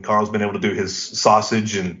come, and Carl's been able to do his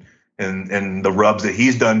sausage and the rubs that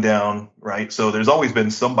he's done down, right? So there's always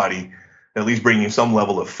been somebody at least bringing some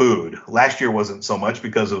level of food. Last year wasn't so much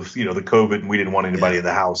because of, the COVID, and we didn't want anybody in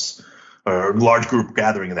the house or large group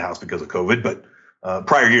gathering in the house because of COVID. But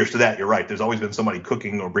prior years to that, you're right. There's always been somebody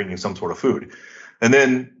cooking or bringing some sort of food. And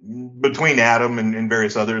then between Adam and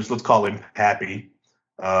various others, let's call him Pappy.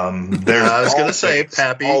 I was going to say,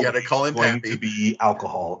 Pappy, you got to call him going Pappy. to be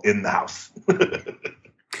alcohol in the house.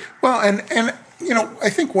 Well, and I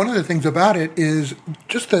think one of the things about it is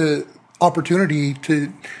just the opportunity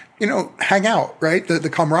to, hang out, right? The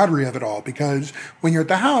camaraderie of it all. Because when you're at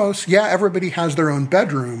the house, everybody has their own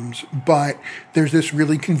bedrooms, but there's this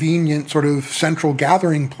really convenient sort of central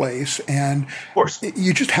gathering place. And of course,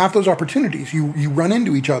 you just have those opportunities. You run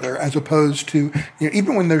into each other, as opposed to,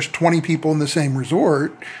 even when there's 20 people in the same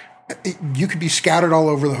resort, you could be scattered all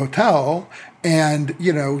over the hotel. And,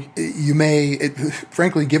 you may,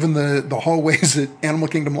 frankly, given the hallways at Animal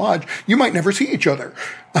Kingdom Lodge, you might never see each other.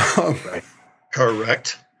 Right.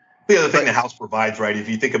 Correct. The other thing the house provides, right, if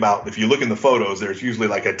you look in the photos, there's usually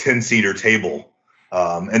like a 10-seater table.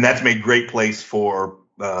 And that's made great place for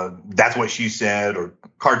That's What She Said or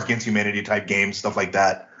Cards Against Humanity type games, stuff like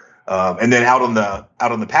that. And then out on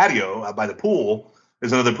the patio out by the pool,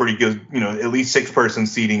 there's another pretty good, at least 6-person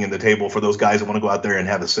seating in the table for those guys that want to go out there and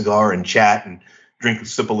have a cigar and chat and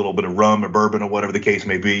sip a little bit of rum or bourbon or whatever the case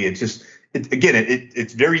may be. It's just,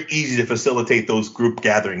 it's very easy to facilitate those group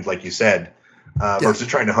gatherings, like you said, versus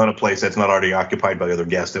trying to hunt a place that's not already occupied by other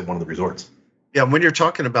guests at one of the resorts. Yeah, when you're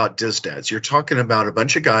talking about DizDads, you're talking about a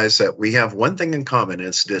bunch of guys that we have one thing in common,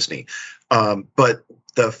 it's Disney. But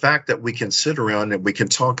the fact that we can sit around and we can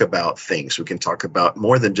talk about things. We can talk about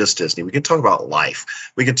more than just Disney. We can talk about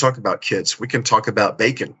life. We can talk about kids. We can talk about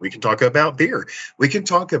bacon. We can talk about beer. We can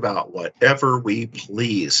talk about whatever we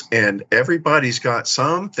please. And everybody's got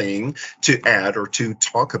something to add or to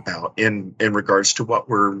talk about in regards to what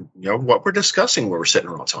we're discussing when we're sitting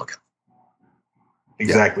around talking.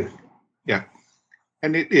 Exactly. Yeah.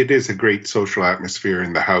 And it is a great social atmosphere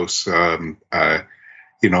in the house. I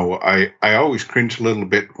always cringe a little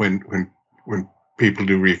bit when people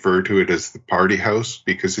do refer to it as the party house,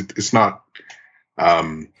 because it's not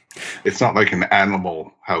like an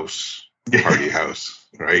animal house party house,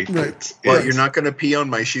 right? Right. You're not going to pee on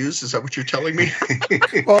my shoes? Is that what you're telling me?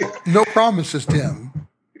 Well, no promises, Tim.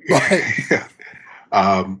 But Yeah.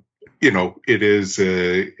 It is.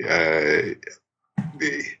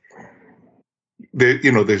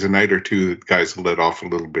 There's a night or two that guys will let off a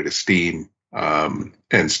little bit of steam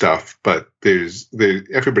and stuff, but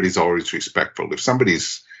everybody's always respectful. If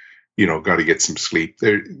somebody's got to get some sleep,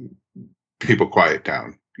 people quiet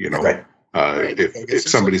down. Right. If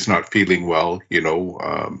somebody's not feeling well,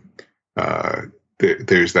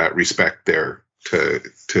 there's that respect there to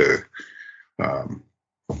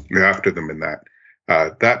after them in that.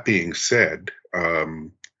 That being said,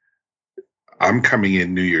 I'm coming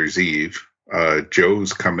in New Year's Eve.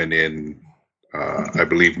 Joe's coming in, I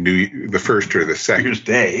believe, the first or the second.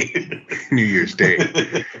 New Year's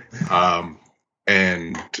Day.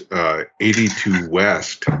 And 82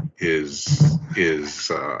 West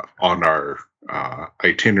is on our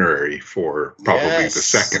itinerary for probably the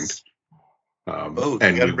second.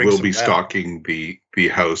 And we will be stocking the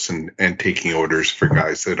house and taking orders for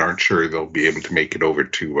guys that aren't sure they'll be able to make it over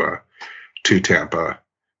to Tampa.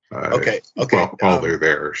 While they're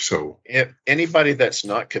there. So if anybody that's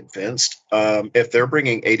not convinced, if they're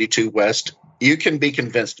bringing 82 West, you can be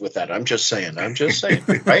convinced with that. I'm just saying,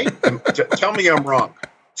 right? Tell me I'm wrong.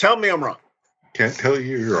 Can't tell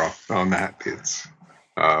you you're wrong on that. It's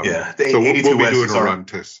The so 82 we'll be West doing is a our run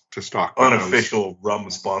to stock unofficial rum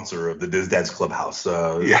sponsor of the Diz Dad's Clubhouse.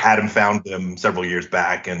 Adam found them several years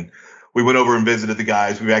back, and we went over and visited the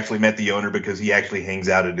guys. We actually met the owner because he actually hangs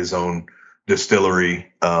out at his own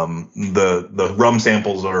distillery. The rum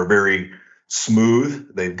samples are very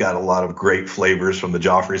smooth. They've got a lot of great flavors, from the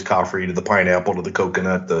Joffrey's coffee to the pineapple to the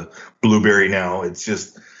coconut, the blueberry. Now it's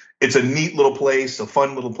a neat little place, a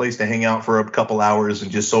fun little place to hang out for a couple hours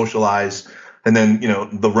and just socialize. And then,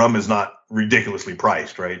 the rum is not ridiculously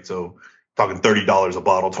priced, right? So talking $30 a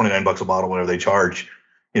bottle, $29 a bottle, whatever they charge,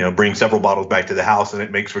 bring several bottles back to the house, and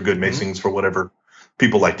it makes for good mixings for whatever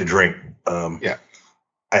people like to drink.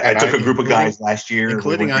 I took a group of guys last year,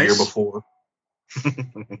 including the year before.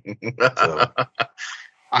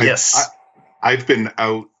 Yes. I've been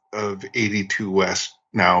out of 82 West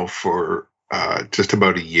now for just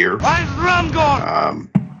about a year. Where's rum going?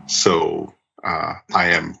 So I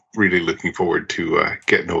am really looking forward to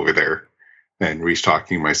getting over there and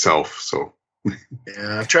restocking myself. So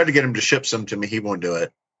I've tried to get him to ship some to me. He won't do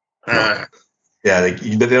it. They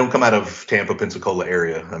don't come out of Tampa, Pensacola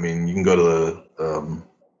area. I mean, you can go to the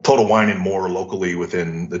Total Wine and More locally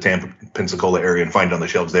within the Tampa, Pensacola area and find it on the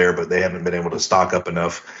shelves there, but they haven't been able to stock up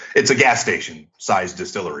enough. It's a gas station sized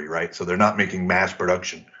distillery, right? So they're not making mass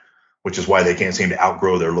production, which is why they can't seem to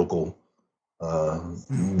outgrow their local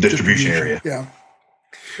distribution area. Yeah.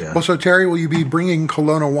 Well, so Terry, will you be bringing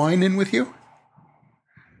Kelowna wine in with you?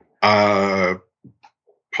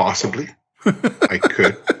 Possibly. I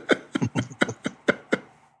could.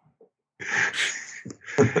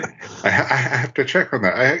 I have to check on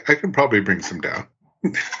that. I can probably bring some down.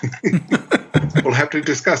 We'll have to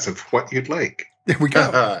discuss what you'd like. There we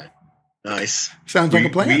go. Nice. Sounds like a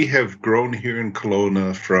plan. We have grown here in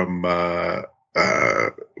Kelowna from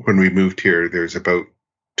when we moved here. There's about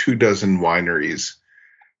 24 wineries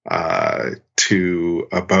to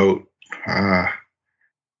about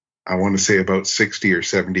I want to say about 60 or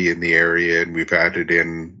 70 in the area, and we've added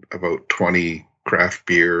in about 20 craft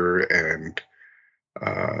beer and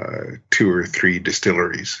 2 or 3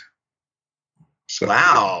 distilleries. So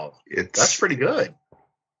wow, that's pretty good.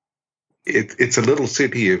 It's a little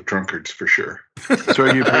city of drunkards for sure. So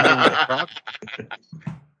are you bringing the truck?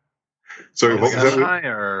 Sorry, what was that? Semi,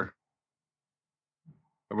 or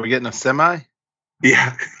are we getting a semi?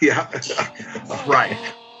 Yeah. Right.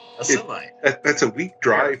 A semi. That's a week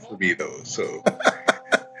drive for me, though. So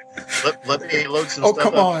let me load some stuff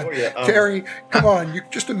come up on, for you. Terry, come on. You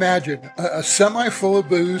just imagine a semi full of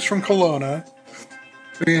booze from Kelowna.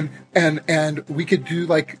 I mean, and we could do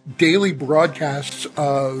like daily broadcasts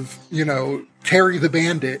of, Terry the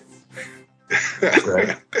Bandit.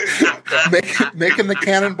 Right. making the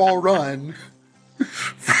cannonball run,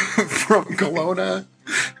 from Kelowna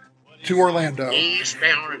to Orlando.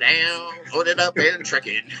 Eastbound and down, put it up in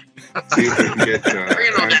trekking. See if we can get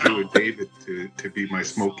Andrew and David to be my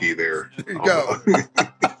Smokey there. There you go.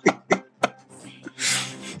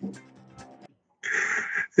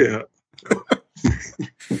 Yeah.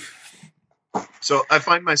 So I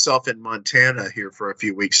find myself in Montana here for a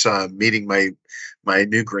few weeks, meeting my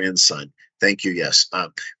new grandson. Thank you. Yes,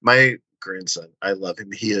 my grandson. I love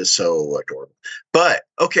him. He is so adorable. But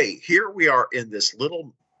okay, here we are in this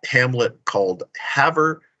little hamlet called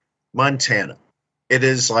Havre, Montana. It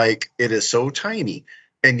is so tiny,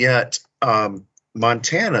 and yet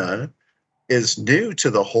Montana is new to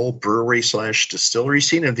the whole brewery / distillery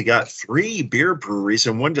scene, and they got 3 beer breweries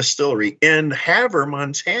and 1 distillery in Havre,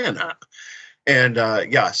 Montana. And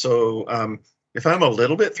so if I'm a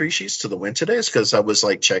little bit 3 sheets to the wind today, it's because I was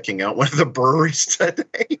like checking out one of the breweries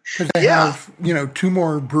today. Because they have 2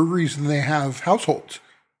 more breweries than they have households.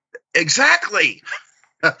 Exactly.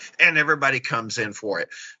 And everybody comes in for it.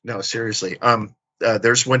 No, seriously.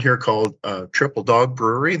 There's one here called Triple Dog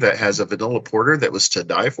Brewery that has a vanilla porter that was to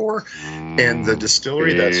die for. And the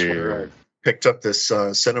distillery, that's where I picked up this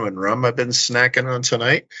cinnamon rum I've been snacking on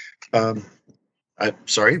tonight. I'm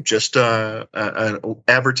sorry, just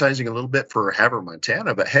advertising a little bit for Havre,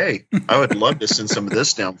 Montana. But hey, I would love to send some of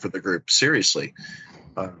this down for the group. Seriously.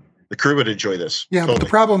 The crew would enjoy this. Yeah, totally. But the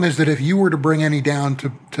problem is that if you were to bring any down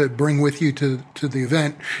to bring with you to the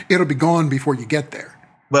event, it'll be gone before you get there.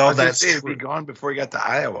 Well, that's it'd be gone before you got to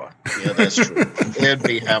Iowa. Yeah, that's true. It'd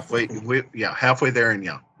be halfway. Halfway there, and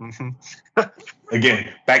Mm-hmm. Again,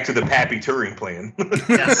 back to the Pappy touring plan.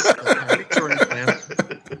 Yes, Pappy touring plan.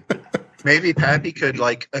 Maybe Pappy could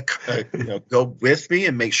go with me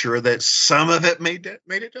and make sure that some of it made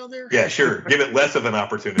it down there. Yeah, sure. Give it less of an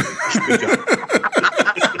opportunity. Good job.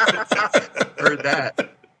 Heard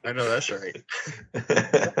that. I know that's right.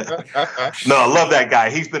 No, I love that guy.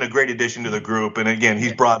 He's been a great addition to the group, and again,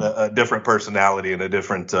 he's brought a different personality and a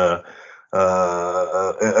different a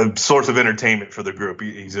source of entertainment for the group.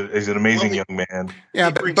 He's an amazing young man.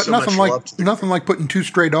 Yeah, but so nothing like putting 2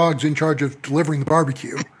 stray dogs in charge of delivering the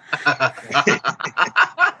barbecue.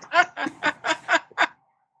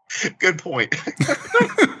 Good point.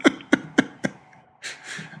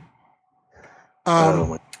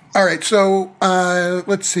 All right, so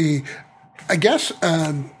let's see. I guess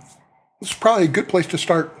it's probably a good place to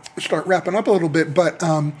start wrapping up a little bit. But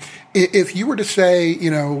if you were to say,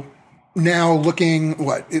 now looking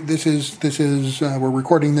this is we're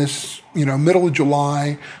recording this, middle of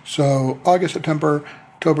July, so August, September,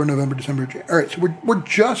 October, November, December, January. All right, so we're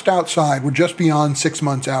just outside. We're just beyond 6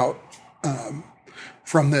 months out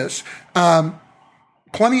from this.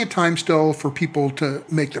 Plenty of time still for people to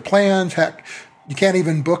make their plans. Heck, you can't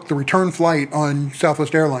even book the return flight on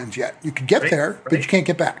Southwest Airlines yet. You could get there, but you can't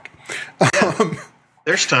get back. Yeah.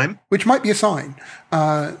 There's time, which might be a sign.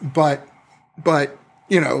 But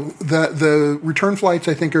the return flights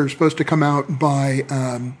I think are supposed to come out by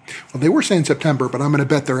they were saying September, but I'm going to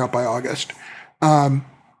bet they're out by August.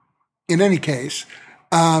 In any case,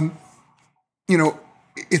 if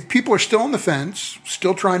people are still on the fence,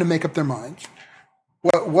 still trying to make up their minds,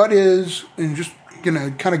 what is, and just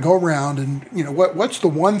kind of go around and what's the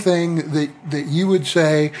one thing that you would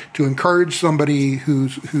say to encourage somebody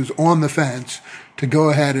who's on the fence to go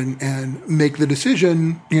ahead and make the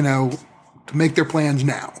decision, to make their plans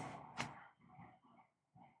now?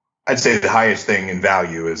 I'd say the highest thing in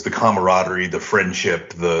value is the camaraderie, the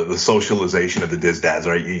friendship, the socialization of the Diz Dads,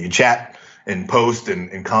 right? You chat and post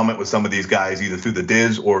and comment with some of these guys either through the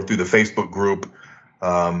Diz or through the Facebook group.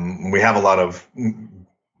 We have a lot of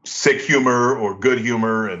sick humor or good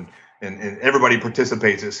humor, and everybody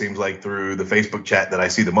participates, it seems like, through the Facebook chat that I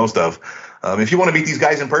see the most of. If you want to meet these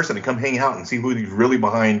guys in person and come hang out and see who's really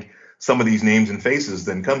behind some of these names and faces,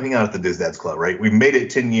 then come hang out at the Diz Dads Club, right? We've made it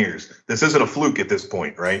 10 years. This isn't a fluke at this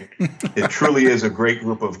point, right? It truly is a great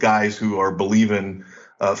group of guys who are believing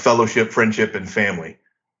fellowship, friendship, and family.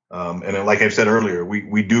 And like I said earlier,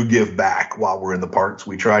 we do give back while we're in the parks.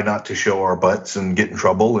 We try not to show our butts and get in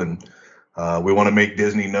trouble, and we want to make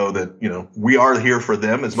Disney know that, we are here for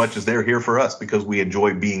them as much as they're here for us, because we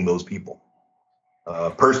enjoy being those people,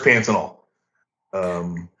 purse, pants, and all.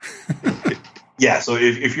 Yeah. So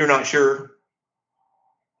if you're not sure,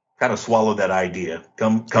 kind of swallow that idea.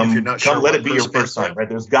 Come, let it be your first time, right?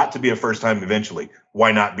 There's got to be a first time eventually.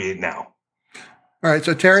 Why not be it now? All right.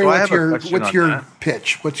 So Terry, what's your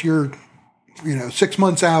pitch? What's your, 6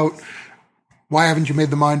 months out? Why haven't you made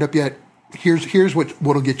the mind up yet? Here's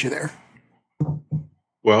what'll get you there.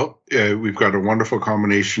 Well, we've got a wonderful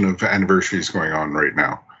combination of anniversaries going on right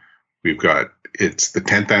now. We've got it's the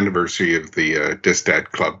 10th anniversary of the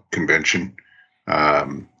Distad Club convention,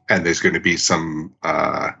 and there's going to be some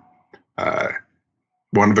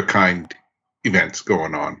one-of-a-kind events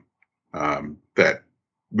going on that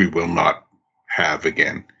we will not have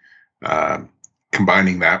again.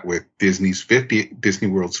 Combining that with Disney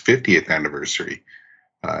World's 50th anniversary,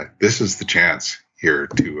 this is the chance here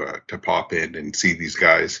to pop in and see these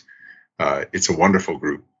guys. It's a wonderful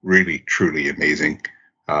group, really, truly amazing.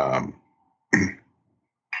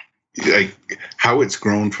 Like how it's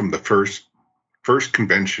grown from the first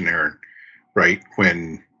convention, Aaron, right?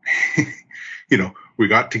 When we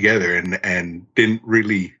got together and didn't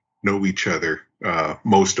really know each other.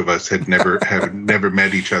 Most of us had never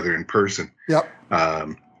met each other in person. Yep.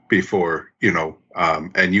 Before,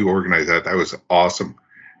 and you organized that. That was awesome.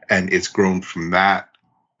 And it's grown from that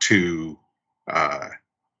to, I'm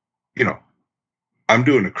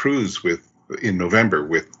doing a cruise in November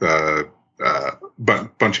with a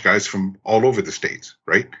bunch of guys from all over the States,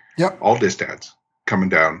 right? Yep. All Distads coming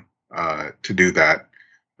down to do that.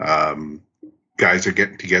 Guys are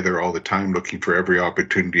getting together all the time, looking for every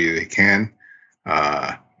opportunity they can.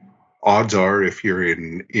 Odds are, if you're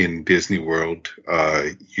in Disney World,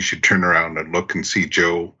 you should turn around and look and see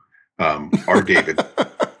Joe or David.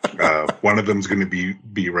 One of them's going to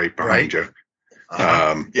be right behind you.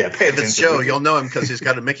 If it's Joe, you'll know him because he's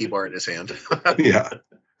got a Mickey bar in his hand. Yeah,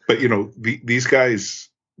 but these guys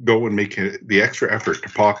go and make the extra effort to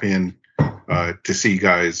pop in to see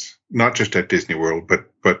guys, not just at Disney World, but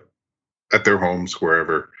at their homes,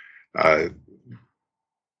 wherever.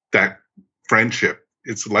 That friendship,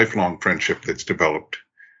 it's a lifelong friendship that's developed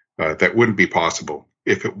that wouldn't be possible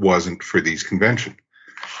if it wasn't for these conventions,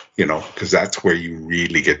 because that's where you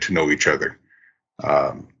really get to know each other.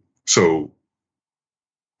 So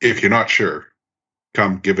if you're not sure,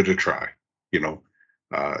 come give it a try.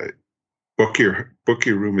 Book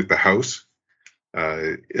your room at the house.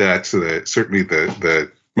 That's certainly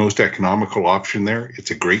the most economical option there.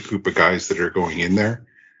 It's a great group of guys that are going in there.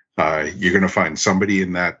 You're going to find somebody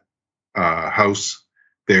in that house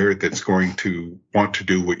there that's going to want to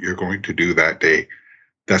do what you're going to do that day.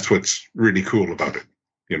 That's what's really cool about it.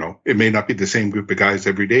 It may not be the same group of guys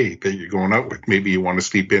every day that you're going out with. Maybe you want to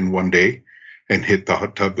sleep in one day and hit the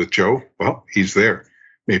hot tub with Joe. Well, he's there.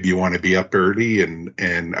 Maybe you want to be up early and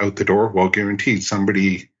out the door. Well, guaranteed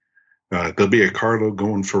somebody, there'll be a carload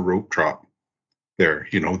going for rope drop there.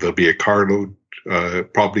 There'll be a carload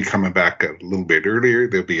probably coming back a little bit earlier.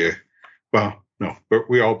 There'll be no, but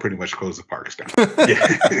we all pretty much close the parks down.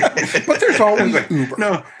 Yeah. But there's always Uber.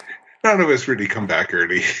 No, none of us really come back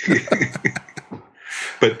early.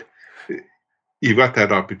 But you've got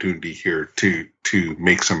that opportunity here to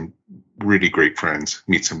make some really great friends,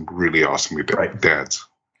 meet some really awesome dads.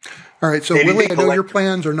 All right, so Willie, I know your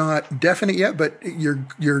plans are not definite yet, but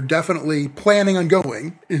you're definitely planning on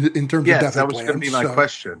going in terms of definite plans. Yes, that was going to be my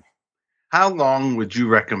question. How long would you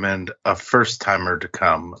recommend a first-timer to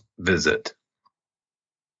come visit?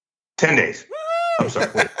 10 days. I'm sorry.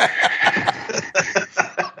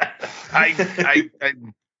 I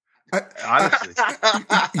honestly,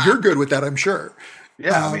 you're good with that, I'm sure.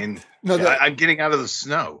 Yeah, I'm getting out of the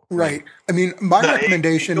snow. Right. My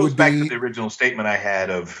recommendation would be back to the original statement I had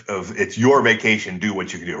of it's your vacation, do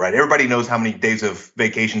what you can do, right? Everybody knows how many days of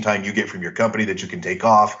vacation time you get from your company that you can take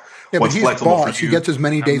off. Yeah, but he's the boss. He gets as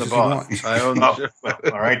many days as he wants. I own the well,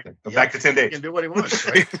 all right. Back to 10 days. He can do what he wants,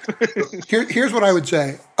 right? Here's what I would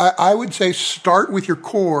say. I would say start with your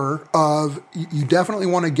core of you definitely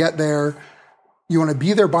want to get there. You want to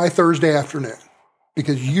be there by Thursday afternoon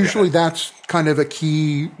because usually that's kind of a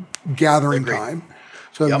key gathering time.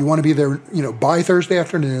 So you want to be there, by Thursday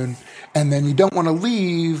afternoon, and then you don't want to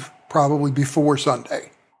leave probably before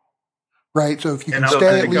Sunday, right? So if you can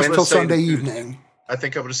stay at least till Sunday evening. I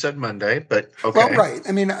think I would have said Monday, but okay. Well, right.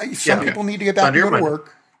 Some people need to get back to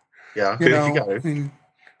work. Yeah. You know, the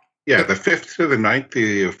 5th to the 9th,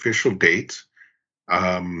 the official dates. But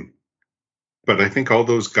I think all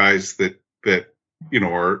those guys that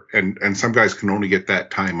are, and some guys can only get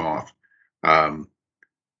that time off.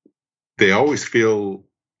 They always feel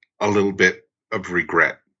a little bit of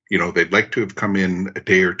regret. They'd like to have come in a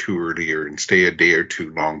day or two earlier and stay a day or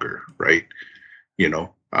two longer, right?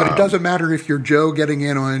 But it doesn't matter if you're Joe getting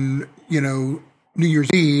in on, New Year's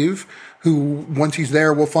Eve, who once he's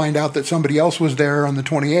there, will find out that somebody else was there on the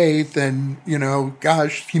 28th and,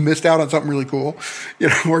 gosh, he missed out on something really cool.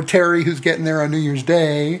 Or Terry, who's getting there on New Year's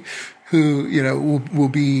Day, who, will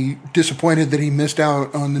be disappointed that he missed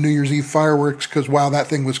out on the New Year's Eve fireworks because, wow, that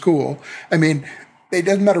thing was cool. It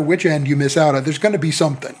doesn't matter which end you miss out on. There's going to be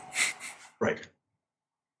something. Right.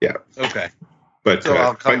 Yeah. Okay. But So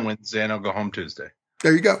I'll come Wednesday and I'll go home Tuesday.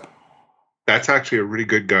 There you go. that's actually a really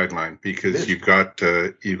good guideline because you've got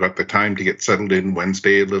the time to get settled in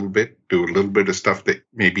Wednesday a little bit, do a little bit of stuff that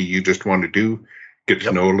maybe you just want to do, get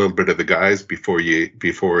to know a little bit of the guys before the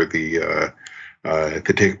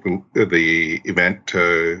event,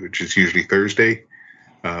 which is usually Thursday,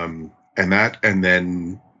 and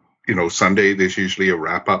then Sunday there's usually a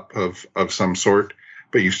wrap up of some sort,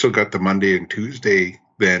 but you've still got the Monday and Tuesday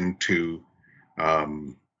then to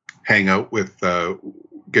hang out with,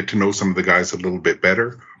 get to know some of the guys a little bit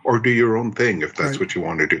better, or do your own thing if that's what you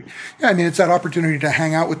want to do. Yeah, I mean, it's that opportunity to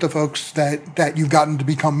hang out with the folks that you've gotten to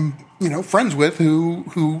become, friends with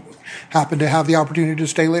who happen to have the opportunity to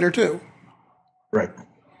stay later too. Right.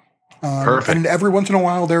 Perfect. And every once in a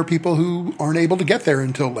while, there are people who aren't able to get there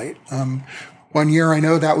until late. One year, I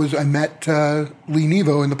know I met Lee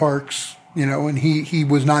Nevo in the parks, and he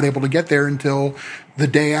was not able to get there until the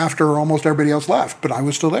day after almost everybody else left, but I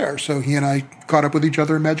was still there. So he and I caught up with each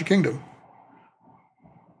other in Magic Kingdom.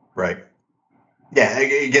 Right. Yeah,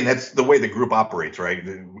 again, that's the way the group operates, right?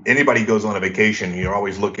 Anybody goes on a vacation, you're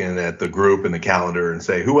always looking at the group and the calendar and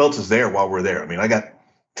say, who else is there while we're there? I mean, I got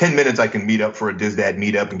 10 minutes I can meet up for a DizDad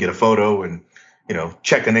meetup and get a photo and,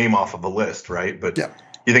 check a name off of a list, right? But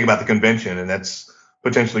you think about the convention, and that's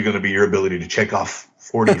potentially going to be your ability to check off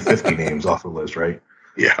 40, 50 names off the list, right?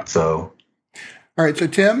 Yeah. So. All right. So,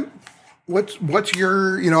 Tim, what's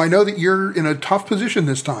your, I know that you're in a tough position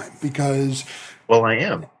this time because. Well, I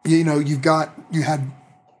am. You had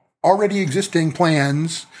already existing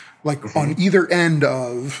plans on either end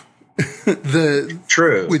of with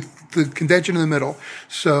the convention in the middle.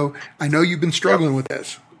 So I know you've been struggling with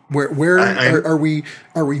this. Where are we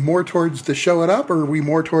more towards the show it up, or are we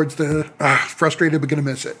more towards the frustrated but going to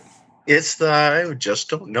miss it? It's I just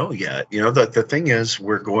don't know yet. The thing is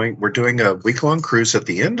we're doing a week-long cruise at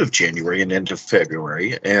the end of January and end of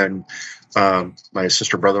February, and my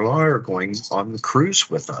sister brother-in-law are going on the cruise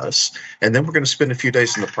with us, and then we're going to spend a few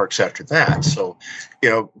days in the parks after that. So,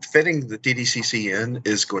 fitting the DDCC in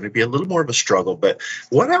is going to be a little more of a struggle. But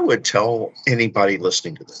what I would tell anybody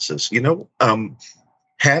listening to this is,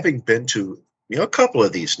 having been to a couple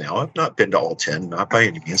of these now, I've not been to all 10, not by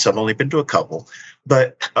any means. I've only been to a couple.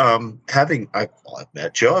 But I've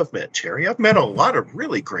met Joe, I've met Terry, I've met a lot of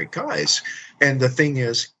really great guys. And the thing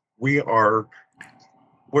is, we're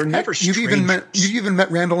never strangers. You've even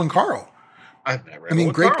met Randall and Carl. I've met Randall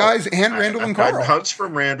and great Carl. guys and Randall and Carl. I hugs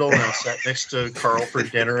from Randall, and I sat next to Carl for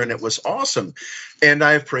dinner, and it was awesome. And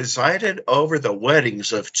I've presided over the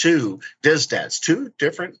weddings of two different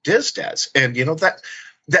DizDads. And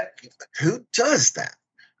that who does that?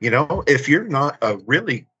 If you're not a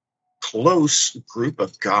really close group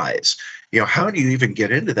of guys, how do you even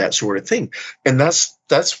get into that sort of thing? And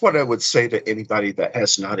that's what I would say to anybody that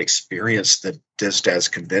has not experienced the DizDads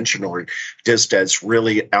convention or DizDads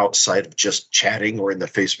really outside of just chatting or in the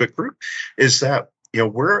Facebook group, is that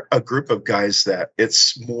we're a group of guys that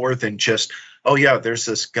it's more than just, oh yeah, there's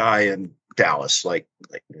this guy in Dallas like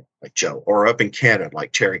Joe, or up in Canada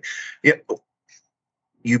like Terry.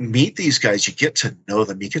 You meet these guys, you get to know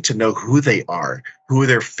them, you get to know who they are, who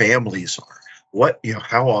their families are,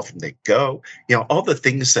 how often they go, all the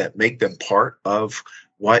things that make them part of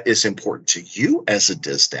what is important to you as a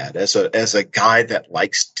DizDad, as a guy that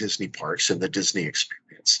likes Disney parks and the Disney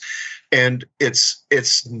experience. And it's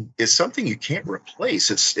something you can't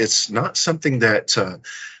replace. It's not something that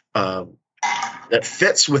that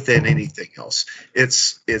fits within anything else.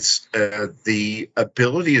 It's the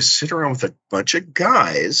ability to sit around with a bunch of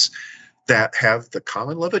guys that have the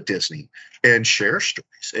common love of Disney and share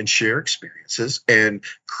stories and share experiences and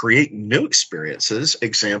create new experiences.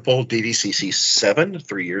 Example, DDCC 7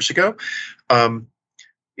 3 years ago.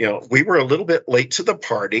 We were a little bit late to the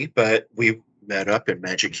party, but we met up in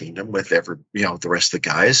Magic Kingdom with the rest of the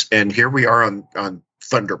guys. And here we are on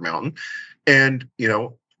Thunder Mountain. And,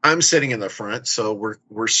 I'm sitting in the front, so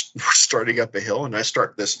we're starting up a hill, and I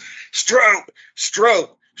start this stroke.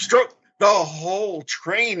 The whole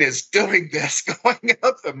train is doing this, going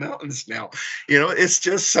up the mountains now. It's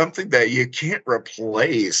just something that you can't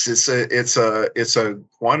replace. It's a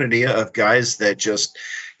quantity of guys that just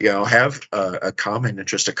have a common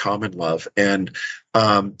interest, a common love, and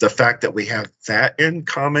the fact that we have that in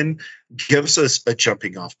common gives us a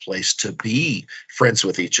jumping off place to be friends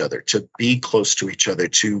with each other, to be close to each other,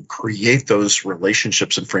 to create those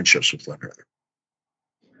relationships and friendships with one another.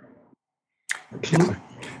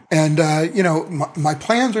 And, my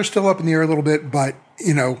plans are still up in the air a little bit, but,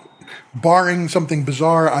 barring something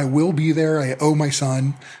bizarre, I will be there. I owe my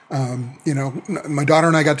son. My daughter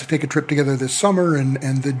and I got to take a trip together this summer,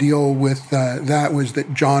 and the deal with that was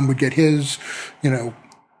that John would get his,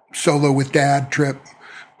 solo with dad trip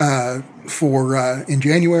for in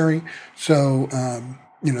January. So,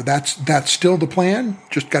 that's still the plan.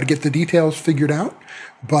 Just got to get the details figured out.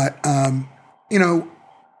 But,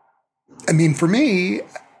 for me,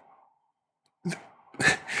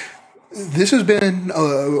 this has been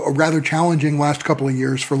a rather challenging last couple of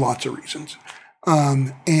years for lots of reasons.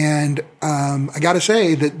 I got to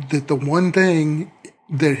say that the one thing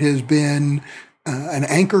that has been an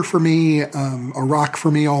anchor for me, a rock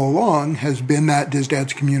for me all along, has been that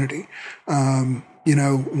DizDads community.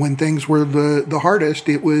 When things were the hardest,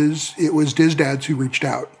 it was DizDads who reached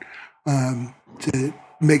out to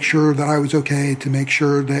make sure that I was okay, to make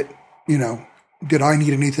sure that, did I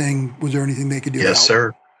need anything? Was there anything they could do? Yes,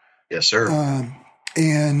 sir. Yes, sir.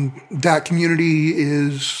 And that community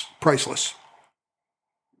is priceless.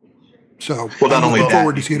 So not only look that,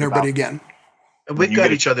 forward to seeing everybody again. And we've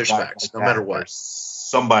got each other's backs, no matter what.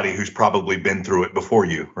 Somebody who's probably been through it before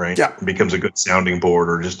you, right? Yeah. Becomes a good sounding board,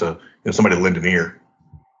 or just somebody to lend an ear.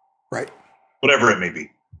 Right. Whatever it may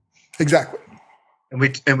be. Exactly.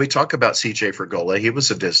 And we talk about CJ Fergola. He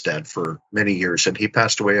was a DizDad for many years, and he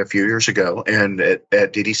passed away a few years ago. And at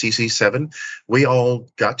DDCC 7, we all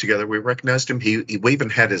got together. We recognized him. We even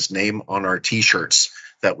had his name on our T-shirts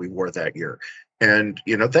that we wore that year. And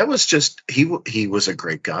that was just he was a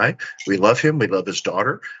great guy. We love him. We love his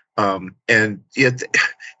daughter.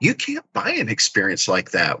 You can't buy an experience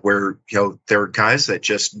like that where there are guys that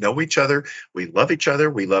just know each other. We love each other.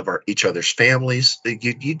 We love each other's families.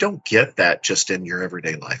 You don't get that just in your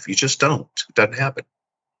everyday life. You just don't. It doesn't happen.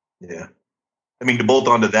 Yeah, to bolt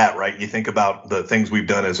onto that, right? You think about the things we've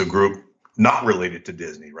done as a group, not related to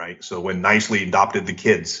Disney, right? So when Nicely adopted the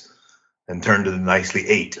kids and turned to the Nicely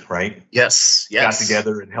 8, right? Yes. Got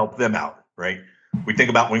together and helped them out, right? We think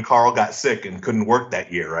about when Carl got sick and couldn't work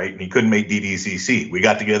that year, right? And he couldn't make DDCC. We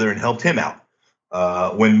got together and helped him out.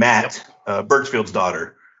 When Matt, Birchfield's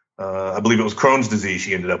daughter, I believe it was Crohn's disease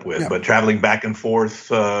she ended up with, but traveling back and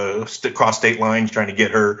forth across state lines, trying to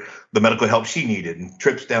get her the medical help she needed, and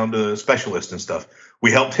trips down to specialists and stuff.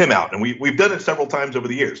 We helped him out, and we've done it several times over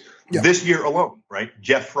the years. Yep. This year alone, right?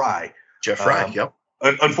 Jeff Fry. Yep.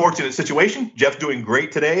 Unfortunate situation. Jeff's doing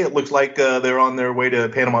great today. It looks like they're on their way to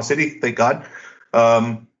Panama City. Thank God.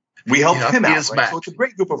 We helped him out. Right? So it's a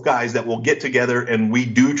great group of guys that will get together, and we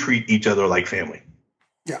do treat each other like family.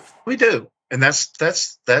 Yeah, we do. And that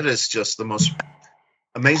is just the most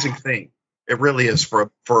amazing thing. It really is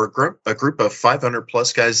for a group of 500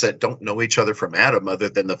 plus guys that don't know each other from Adam, other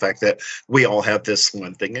than the fact that we all have this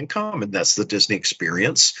one thing in common. That's the Disney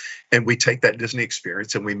experience. And we take that Disney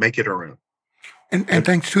experience and we make it our own. And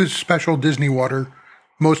thanks to his special Disney water,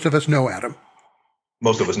 most of us know Adam.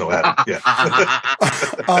 Most of us know Adam, yeah.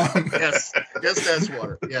 Yes, that's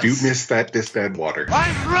water. Yes. Do miss that DizDad water.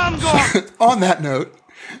 On that note,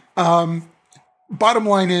 bottom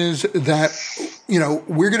line is that,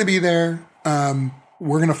 we're going to be there.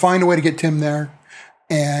 We're going to find a way to get Tim there.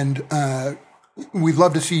 And we'd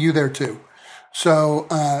love to see you there too. So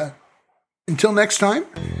until next time,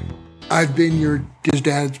 I've been your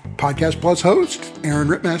DizDads Podcast Plus host, Aaron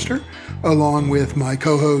Rittmaster, along with my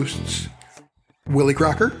co-hosts, Willie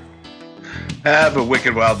Crocker. Have a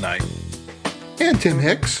wicked wild night. And Tim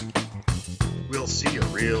Hicks. We'll see you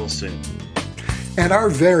real soon. And our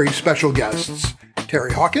very special guests,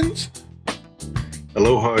 Terry Hawkins.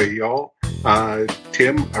 Aloha, y'all.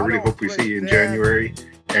 Tim, I really hope we see you in January.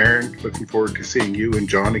 Aaron, looking forward to seeing you and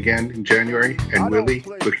John again in January. And Willie,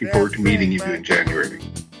 looking forward to meeting you in January.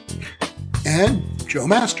 And Joe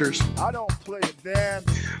Masters.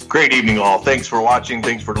 Great evening, all. Thanks for watching.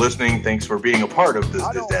 Thanks for listening. Thanks for being a part of this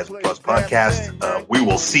DizDads Plus podcast. We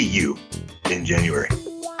will see you in January.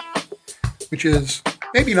 Which is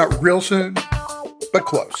maybe not real soon, but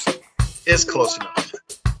close. It's close enough.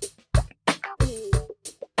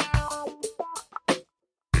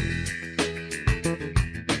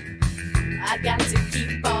 I got to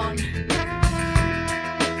keep on.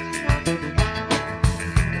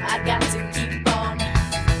 I got to keep on.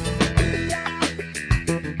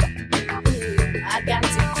 I got to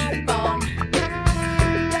keep on.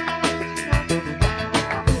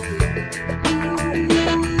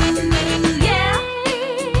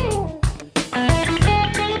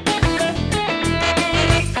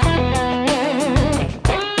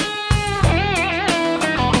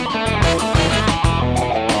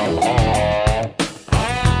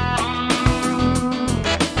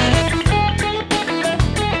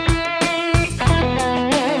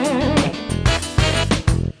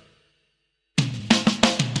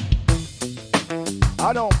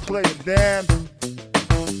 I don't play a damn.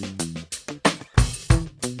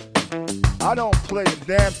 I don't play a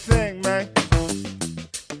damn thing, man.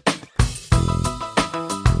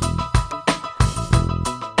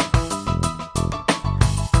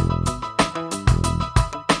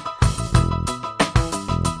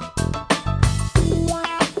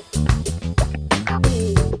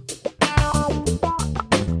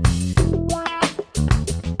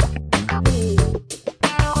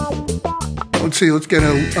 Let's see. Let's get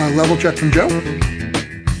a level check from Joe.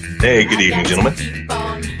 Hey, good evening, gentlemen.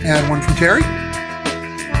 And one from Terry.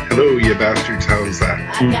 Hello, you bastards. How's that?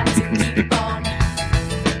 I got to keep on.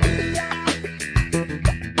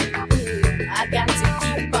 I got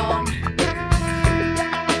to keep on.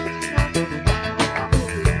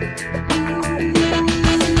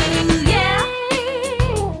 Yeah.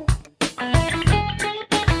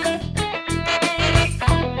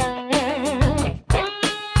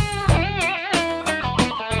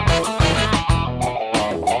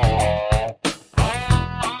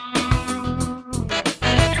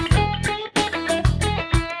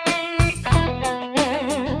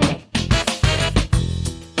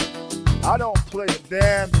 I don't play a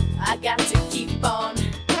damn. I got to keep on.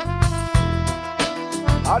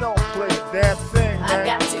 I don't play a damn thing, I man.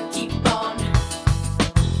 got to keep on.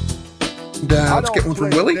 And, let's get one from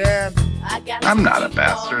play a Willie. damn. I got I'm to not a keep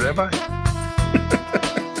bastard, on. am I?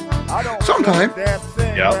 I don't Sometime. play a damn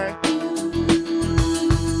thing, Yeah. man.